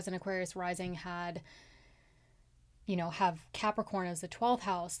you as an Aquarius rising have Capricorn as the 12th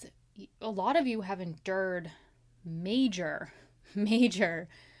house. A lot of you have endured major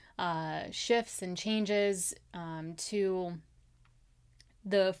shifts and changes to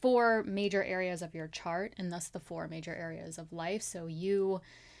the 4 major areas of your chart, and thus the 4 major areas of life. So you,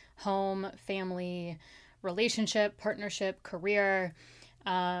 home, family, relationship, partnership, career,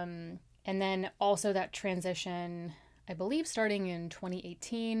 and then also that transition, I believe starting in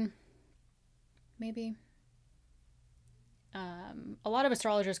 2018, maybe. A lot of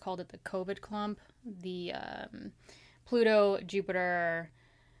astrologers called it the COVID clump, the Pluto, Jupiter,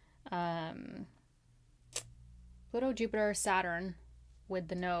 Saturn with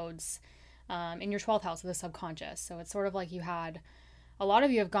the nodes in your 12th house of the subconscious. So it's sort of like a lot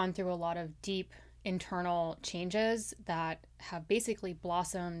of you have gone through a lot of deep internal changes that have basically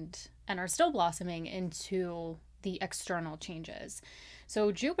blossomed and are still blossoming into the external changes.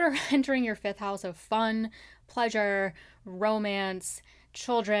 So Jupiter entering your 5th house of fun, pleasure, romance,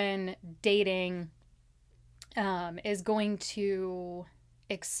 children, dating, is going to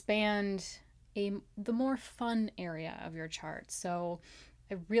expand the more fun area of your chart. So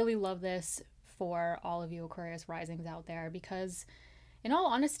I really love this for all of you Aquarius risings out there, because in all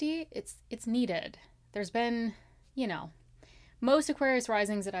honesty, it's needed. There's been, most Aquarius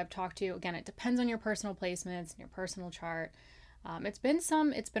risings that I've talked to, again, it depends on your personal placements and your personal chart. It's been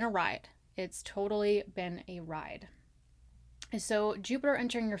a ride. It's totally been a ride. So Jupiter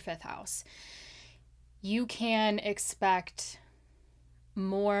entering your 5th house, you can expect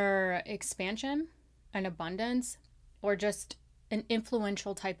more expansion and abundance, or just an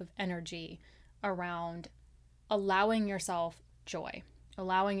influential type of energy around allowing yourself joy,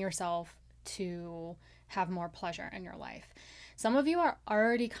 allowing yourself to have more pleasure in your life. Some of you are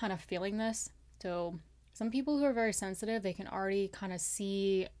already kind of feeling this. So some people who are very sensitive, they can already kind of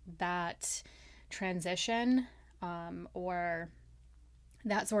see that transition or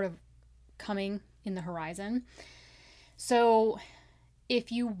that sort of coming in the horizon. So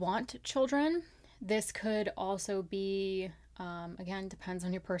if you want children, this could also be, again, depends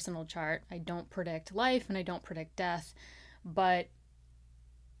on your personal chart. I don't predict life and I don't predict death, but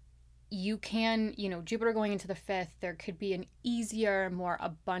you can, Jupiter going into the 5th, there could be an easier, more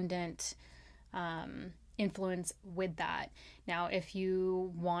abundant influence with that. Now, if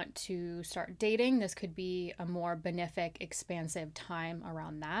you want to start dating, this could be a more benefic, expansive time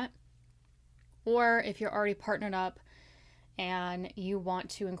around that. Or if you're already partnered up and you want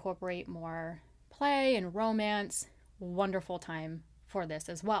to incorporate more play and romance, wonderful time for this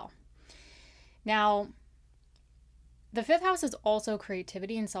as well. Now, the 5th house is also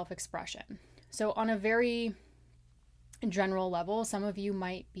creativity and self-expression. So on a very general level, some of you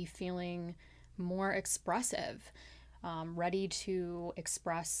might be feeling more expressive, ready to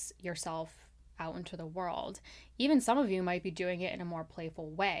express yourself out into the world. Even some of you might be doing it in a more playful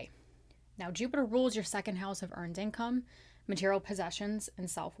way. Now, Jupiter rules your 2nd house of earned income, material possessions, and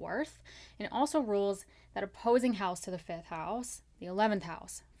self-worth. And it also rules that opposing house to the 5th house, the 11th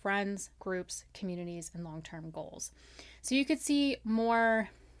house, friends, groups, communities, and long-term goals. So you could see more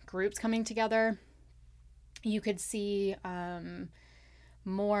groups coming together. You could see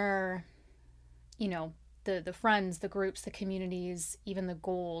more, the friends, the groups, the communities, even the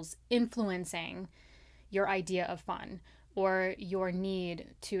goals influencing your idea of fun or your need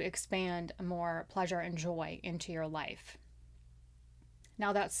to expand more pleasure and joy into your life.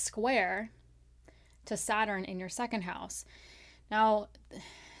 Now that's square to Saturn in your 2nd house. Now,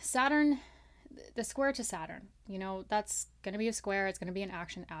 Saturn, the square to Saturn, that's going to be a square. It's going to be an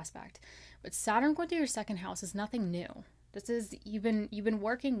action aspect. But Saturn going through your 2nd house is nothing new. This is, you've been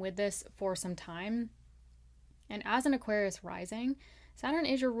working with this for some time. And as an Aquarius rising, Saturn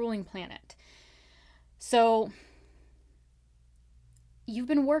is your ruling planet. So you've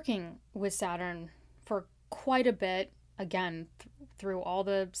been working with Saturn for quite a bit, again, through all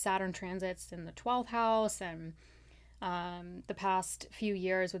the Saturn transits in the 12th house and the past few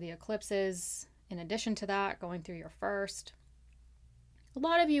years with the eclipses. In addition to that, going through your 1st. A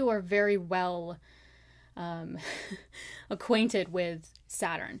lot of you are very well acquainted with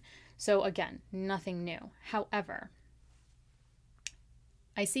Saturn. So again, nothing new. However,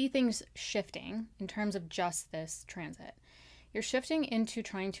 I see things shifting in terms of just this transit. You're shifting into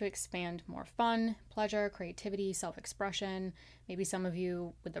trying to expand more fun, pleasure, creativity, self-expression. Maybe some of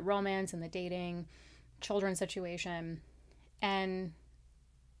you with the romance and the dating, children situation. And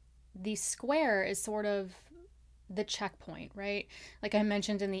the square is sort of the checkpoint, right? Like I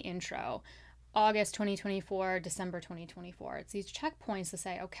mentioned in the intro, August 2024, December 2024. It's these checkpoints to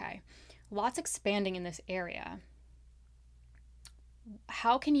say, okay, lots expanding in this area.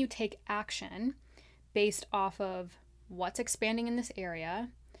 How can you take action based off of what's expanding in this area,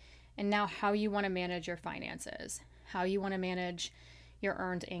 and now how you want to manage your finances, how you want to manage your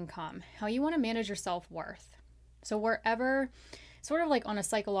earned income, how you want to manage your self-worth. So wherever, sort of like on a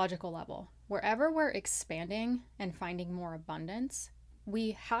psychological level, wherever we're expanding and finding more abundance,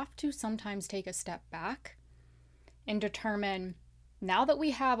 we have to sometimes take a step back and determine, now that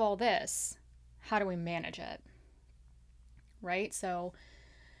we have all this, how do we manage it? Right? So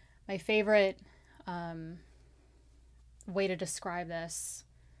my favorite way to describe this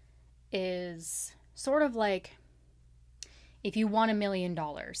is sort of like, if you won $1 million,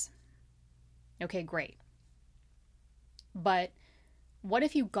 okay, great. But what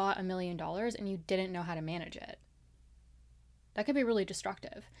if you got $1 million and you didn't know how to manage it? That could be really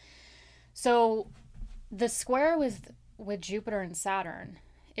destructive. So the square with Jupiter and Saturn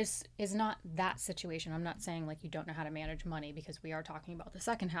is not that situation. I'm not saying like you don't know how to manage money, because we are talking about the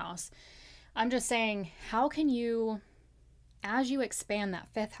second house. I'm just saying, how can you, as you expand that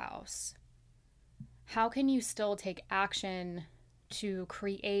fifth house, how can you still take action to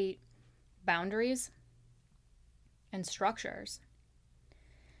create boundaries and structures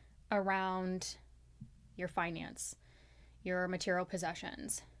around your finance, your material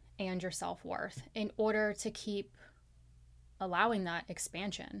possessions, and your self-worth, in order to keep allowing that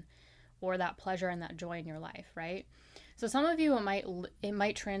expansion or that pleasure and that joy in your life, right? So some of you, it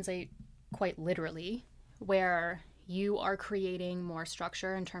might translate quite literally, where you are creating more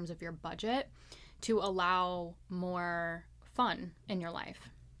structure in terms of your budget to allow more fun in your life.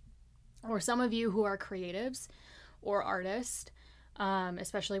 Or some of you who are creatives or artists,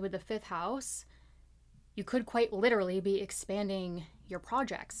 especially with the fifth house, you could quite literally be expanding your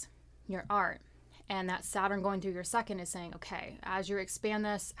projects, your art. And that Saturn going through your second is saying, okay, as you expand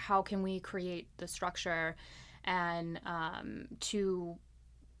this, how can we create the structure and to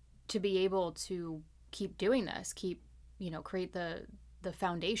be able to keep doing this, create the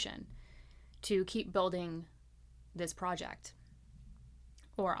foundation to keep building this project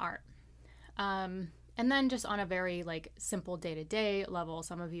or art. And then just on a very like simple day-to-day level,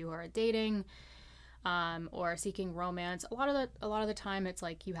 some of you are dating or seeking romance. A lot of the time it's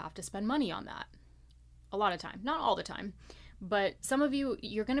like you have to spend money on that. A lot of time, not all the time, but some of you,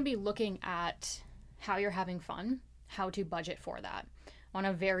 you're going to be looking at how you're having fun, how to budget for that on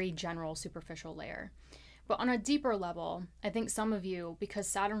a very general, superficial layer. But on a deeper level, I think some of you, because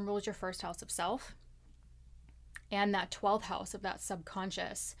Saturn rules your first house of self and that 12th house of that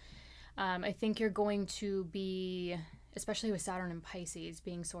subconscious, I think you're going to be, especially with Saturn and Pisces,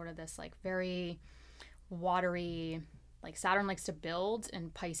 being sort of this like very watery, like Saturn likes to build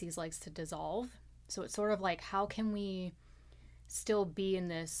and Pisces likes to dissolve. So it's sort of like, how can we still be in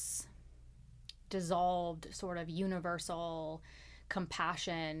this dissolved sort of universal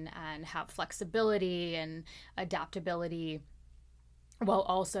compassion and have flexibility and adaptability while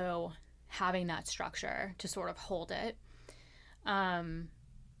also having that structure to sort of hold it. And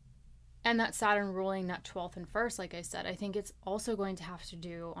that Saturn ruling that 12th and 1st, like I said, I think it's also going to have to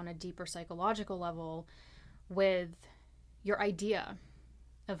do on a deeper psychological level with your idea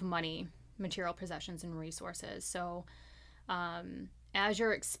of money, material possessions, and resources. So as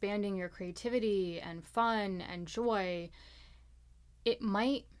you're expanding your creativity and fun and joy, it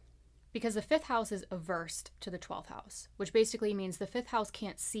might, because the 5th house is averse to the 12th house, which basically means the 5th house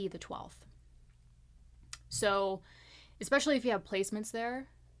can't see the 12th. So especially if you have placements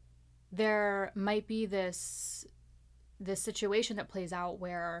there might be this situation that plays out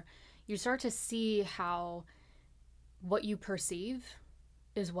where you start to see how what you perceive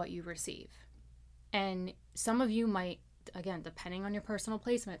is what you receive. And some of you might, again, depending on your personal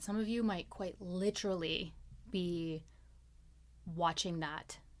placement, some of you might quite literally be watching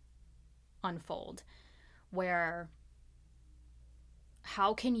that unfold, where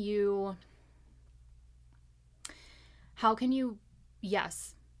how can you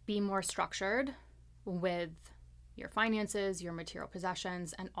yes, be more structured with your finances, your material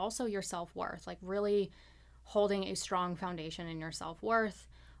possessions, and also your self-worth, like really holding a strong foundation in your self-worth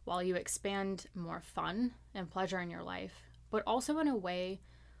while you expand more fun and pleasure in your life, but also in a way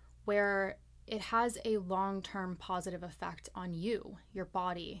where it has a long-term positive effect on you, your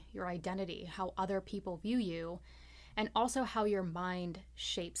body, your identity, how other people view you, and also how your mind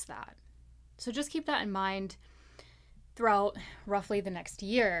shapes that. So just keep that in mind throughout roughly the next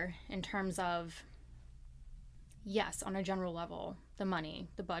year in terms of, yes, on a general level, the money,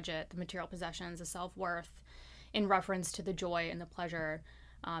 the budget, the material possessions, the self-worth, in reference to the joy and the pleasure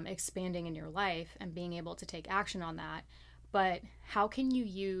expanding in your life and being able to take action on that. But how can you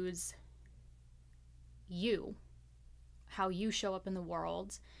use you, how you show up in the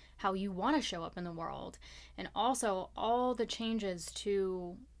world, how you want to show up in the world, and also all the changes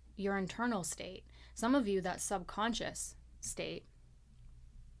to your internal state. Some of you, that subconscious state,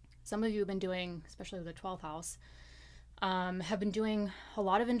 some of you have been doing, especially with the 12th house, have been doing a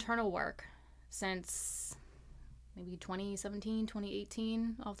lot of internal work since maybe 2017,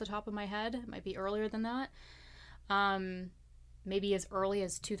 2018 off the top of my head. It might be earlier than that. Maybe as early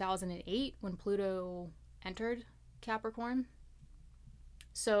as 2008 when Pluto entered Capricorn.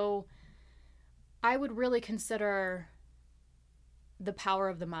 So I would really consider the power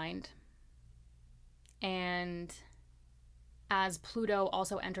of the mind. And as Pluto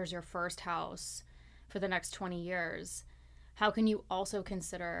also enters your first house for the next 20 years, how can you also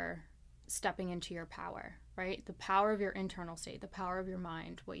consider stepping into your power, right? The power of your internal state, the power of your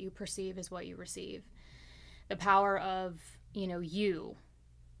mind. What you perceive is what you receive. The power of, you,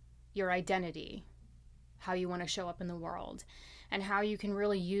 your identity, how you want to show up in the world, and how you can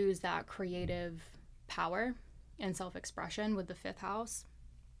really use that creative power and self-expression with the 5th house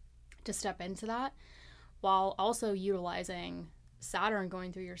to step into that, while also utilizing Saturn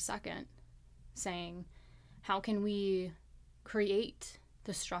going through your 2nd, saying, how can we create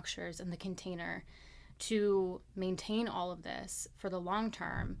the structures and the container to maintain all of this for the long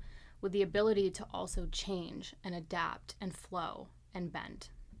term, with the ability to also change and adapt and flow and bend.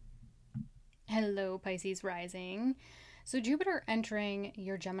 Hello, Pisces rising. So Jupiter entering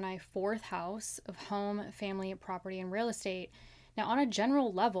your Gemini 4th house of home, family, property, and real estate. Now, on a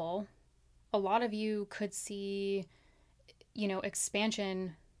general level, a lot of you could see,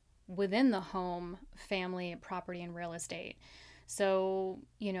 expansion within the home, family, property, and real estate. So,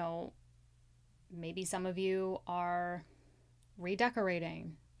 maybe some of you are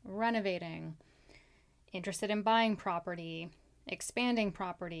redecorating, renovating, interested in buying property, expanding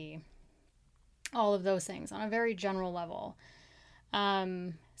property, all of those things on a very general level.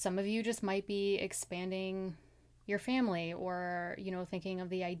 Some of you just might be expanding your family, or, thinking of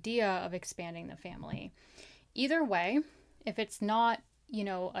the idea of expanding the family. Either way, if it's not,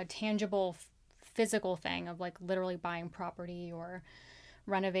 a tangible physical thing of like literally buying property or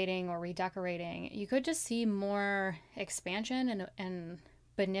renovating or redecorating, you could just see more expansion and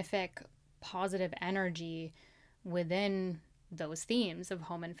benefic positive energy within those themes of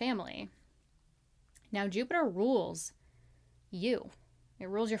home and family. Now, Jupiter rules you. It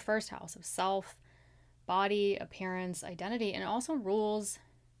rules your 1st house of self, body, appearance, identity, and it also rules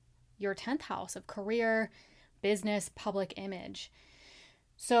your 10th house of career, business, public image.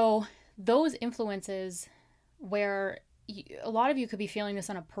 So those influences where a lot of you could be feeling this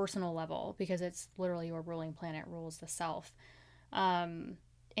on a personal level, because it's literally your ruling planet rules the self. And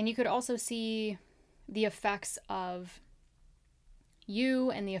you could also see the effects of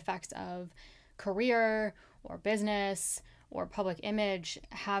you and the effects of career or business or public image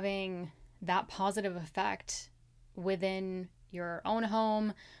having that positive effect within your own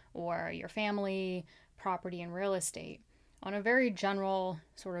home or your family, property, and real estate on a very general,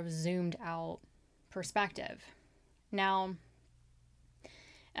 sort of zoomed out perspective. Now,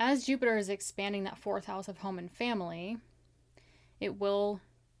 as Jupiter is expanding that 4th house of home and family, it will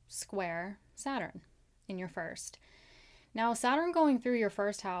square Saturn in your 1st. Now, Saturn going through your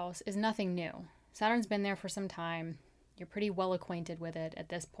 1st house is nothing new. Saturn's been there for some time. You're pretty well acquainted with it at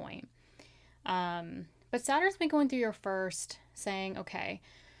this point. But Saturn's been going through your 1st, saying, okay,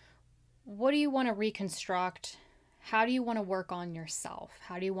 what do you want to reconstruct? How do you want to work on yourself?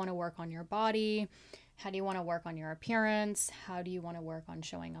 How do you want to work on your body? How do you want to work on your appearance? How do you want to work on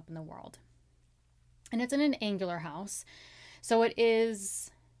showing up in the world? And it's in an angular house. So it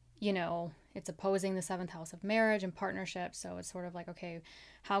is, it's opposing the 7th house of marriage and partnership. So it's sort of like, okay,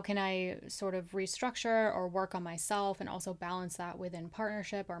 how can I sort of restructure or work on myself and also balance that within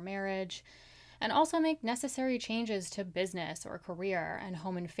partnership or marriage? And also make necessary changes to business or career and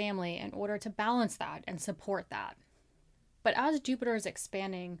home and family in order to balance that and support that. But as Jupiter is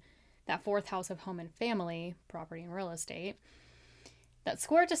expanding that 4th house of home and family, property and real estate, that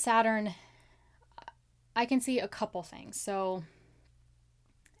square to Saturn, I can see a couple things. So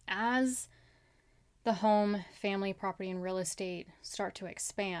as the home, family, property, and real estate start to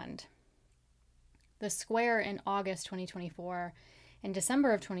expand, the square in August 2024 and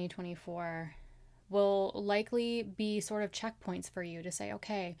December of 2024 will likely be sort of checkpoints for you to say,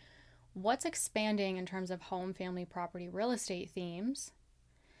 okay, what's expanding in terms of home, family, property, real estate themes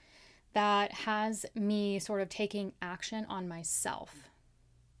that has me sort of taking action on myself?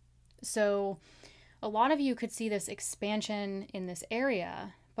 So a lot of you could see this expansion in this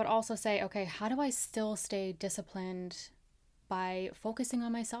area, but also say, okay, how do I still stay disciplined by focusing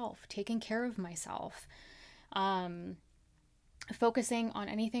on myself, taking care of myself, focusing on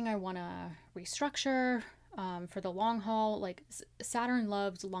anything I want to restructure for the long haul? Like Saturn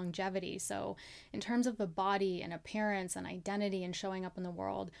loves longevity. So in terms of the body and appearance and identity and showing up in the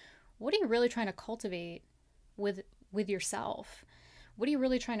world, what are you really trying to cultivate with yourself? What are you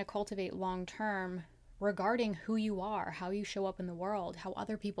really trying to cultivate long term regarding who you are, how you show up in the world, how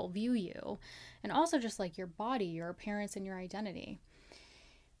other people view you, and also just like your body, your appearance, and your identity?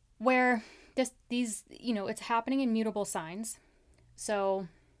 Where these, it's happening in mutable signs. So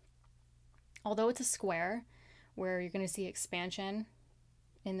although it's a square where you're going to see expansion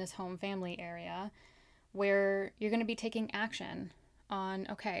in this home family area, where you're going to be taking action on,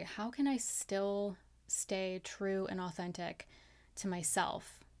 okay, how can I still stay true and authentic to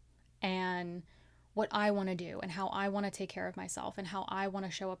myself and what I want to do and how I want to take care of myself and how I want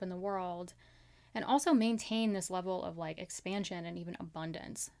to show up in the world, and also maintain this level of like expansion and even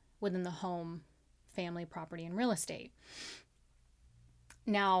abundance within the home, family, property, and real estate.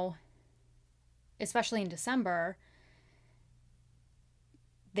 Now, especially in December,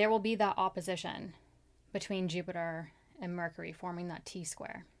 there will be that opposition between Jupiter and Mercury forming that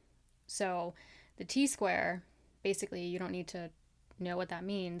T-square. So the T-square, basically, you don't need to know what that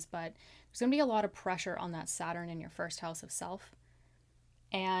means, but there's going to be a lot of pressure on that Saturn in your first house of self.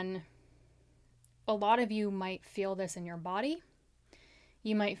 And a lot of you might feel this in your body.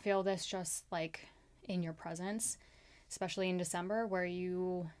 You might feel this just like in your presence, especially in December, where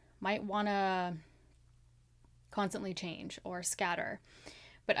you might want to constantly change or scatter.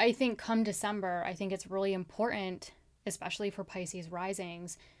 But I think come December, I think it's really important, especially for Pisces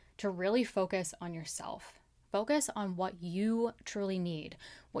risings, to really focus on yourself. Focus on what you truly need,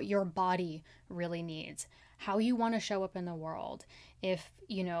 what your body really needs, how you want to show up in the world. If,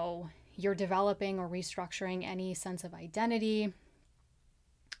 you're developing or restructuring any sense of identity,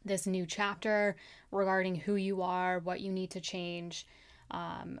 this new chapter regarding who you are, what you need to change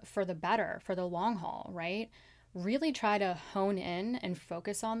for the better, for the long haul, right? Really try to hone in and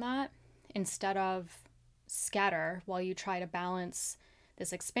focus on that instead of scatter while you try to balance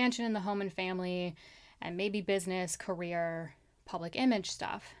this expansion in the home and family and maybe business, career, public image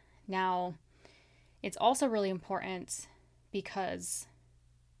stuff. Now, it's also really important because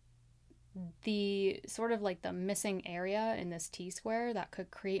the sort of like the missing area in this T-square that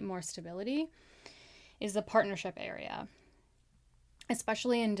could create more stability is the partnership area,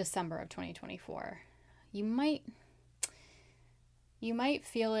 especially in December of 2024. You might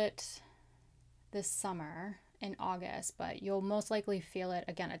feel it this summer in August, but you'll most likely feel it,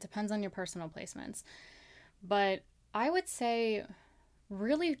 again, it depends on your personal placements. But I would say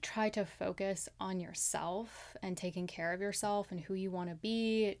really try to focus on yourself and taking care of yourself and who you want to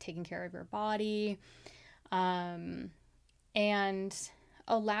be, taking care of your body, and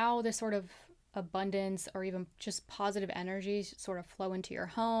allow this sort of abundance or even just positive energy sort of flow into your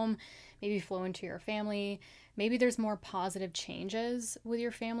home, maybe flow into your family. Maybe there's more positive changes with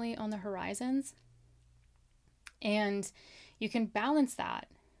your family on the horizons. And you can balance that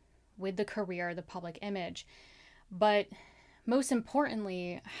with the career, the public image. But most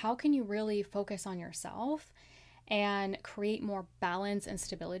importantly, how can you really focus on yourself and create more balance and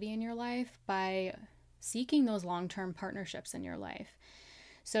stability in your life by seeking those long-term partnerships in your life?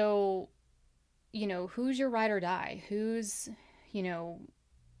 So, who's your ride or die? Who's,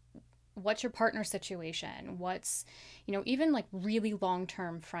 what's your partner situation? What's, even like really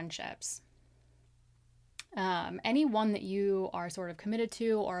long-term friendships. Anyone that you are sort of committed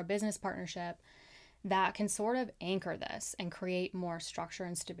to, or a business partnership that can sort of anchor this and create more structure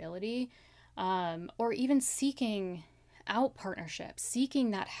and stability, or even seeking out partnerships,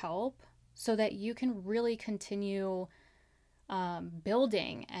 seeking that help so that you can really continue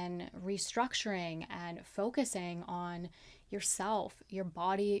building and restructuring and focusing on yourself, your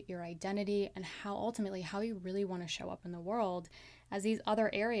body, your identity, and how ultimately how you really want to show up in the world as these other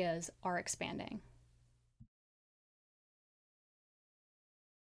areas are expanding.